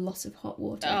caused a lot of hot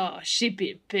water. Oh, she'd be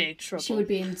in big trouble. She would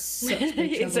be in such big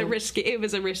trouble. It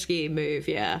was a risky move,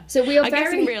 yeah. So we are I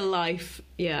guess in real life,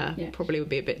 probably would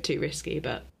be a bit too risky,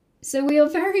 but... So we are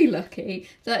very lucky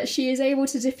that she is able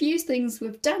to diffuse things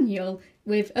with Daniel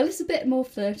with a little bit more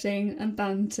flirting and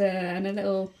banter and a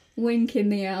little wink in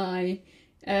the eye.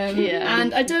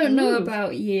 And I don't know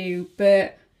about you,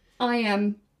 but I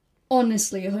am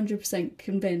honestly 100%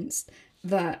 convinced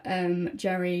that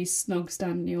Jerry snogs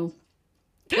Daniel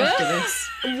after this.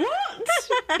 What?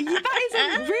 That is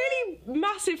a really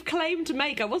massive claim to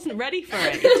make. I wasn't ready for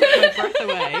it. It took my breath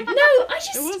away. No, I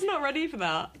was not ready for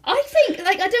that. I think,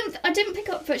 like, I didn't pick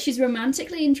up that she's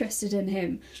romantically interested in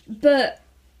him, but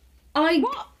I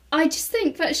just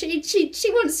think that she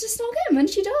wants to snog him, and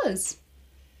she does.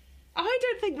 I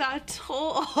don't think that at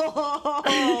all. But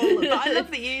I love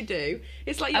that you do.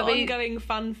 It's like your ongoing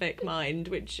fanfic mind,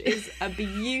 which is a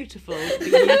beautiful,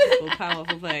 beautiful,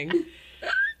 powerful thing.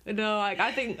 No,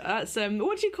 I think that's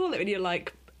what do you call it when you're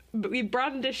like, we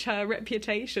brandish her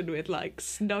reputation with like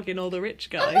snogging all the rich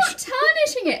guys. I'm not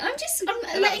tarnishing it.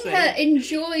 I'm letting her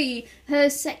enjoy her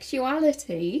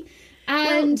sexuality,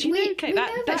 And do you know, we Kate, know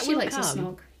that that she will likes a come.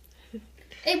 snog.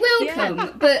 It will Yeah.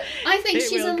 come, but I think It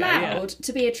she's will go, yeah. allowed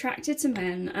to be attracted to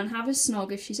men and have a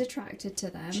snog if she's attracted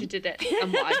to them. She did it,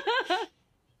 and why?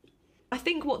 I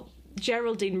think what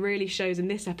Geraldine really shows in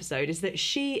this episode is that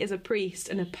she is a priest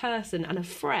and a person and a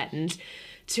friend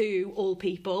to all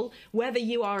people, whether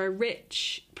you are a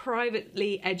rich,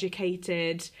 privately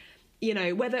educated, you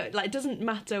know, whether, like, it doesn't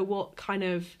matter what kind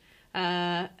of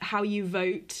how you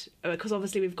vote, because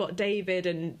obviously we've got David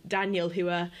and Daniel who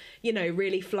are, you know,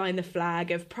 really flying the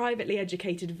flag of privately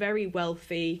educated, very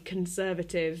wealthy,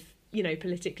 conservative, you know,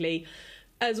 politically,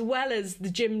 as well as the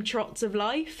Jim Trots of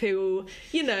life who,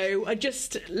 you know, are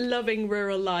just loving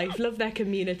rural life, love their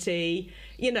community,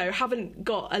 you know, haven't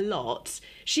got a lot.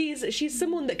 She's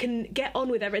someone that can get on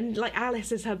with everything. Like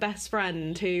Alice is her best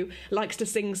friend who likes to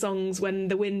sing songs when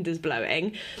the wind is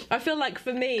blowing. I feel like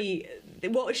for me,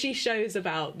 what she shows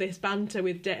about this banter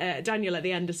with Daniel at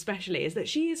the end especially is that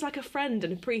she is like a friend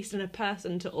and a priest and a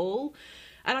person to all.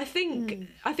 And I think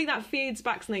that feeds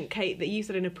back something, Kate, that you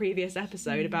said in a previous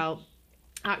episode about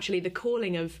actually the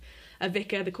calling of a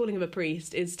vicar, the calling of a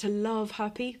priest is to love her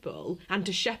people and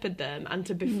to shepherd them and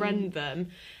to befriend them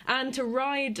and to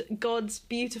ride God's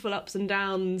beautiful ups and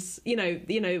downs, you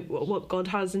know what God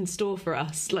has in store for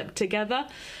us, like, together.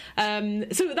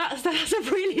 So that's a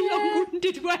really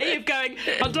long-winded way of going,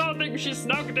 I don't think she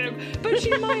snugged him, but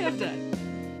she might have done.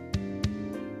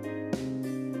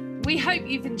 We hope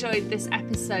you've enjoyed this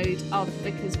episode of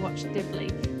Vicar's Watch Dibley.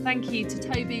 Thank you to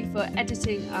Toby for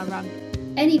editing our ramble.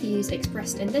 Any views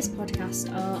expressed in this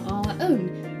podcast are our own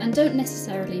and don't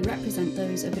necessarily represent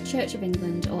those of the Church of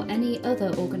England or any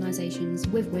other organisations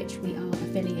with which we are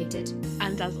affiliated.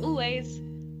 And as always,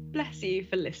 bless you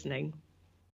for listening.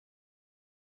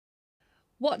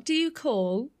 What do you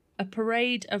call a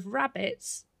parade of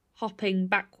rabbits hopping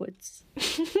backwards?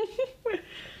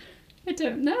 I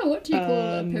don't know. What do you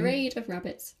call a parade of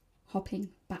rabbits hopping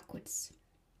backwards?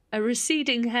 A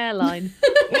receding hairline.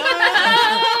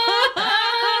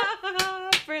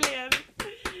 Brilliant.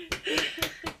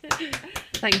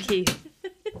 Thank you.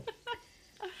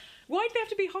 Why do they have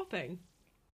to be hopping?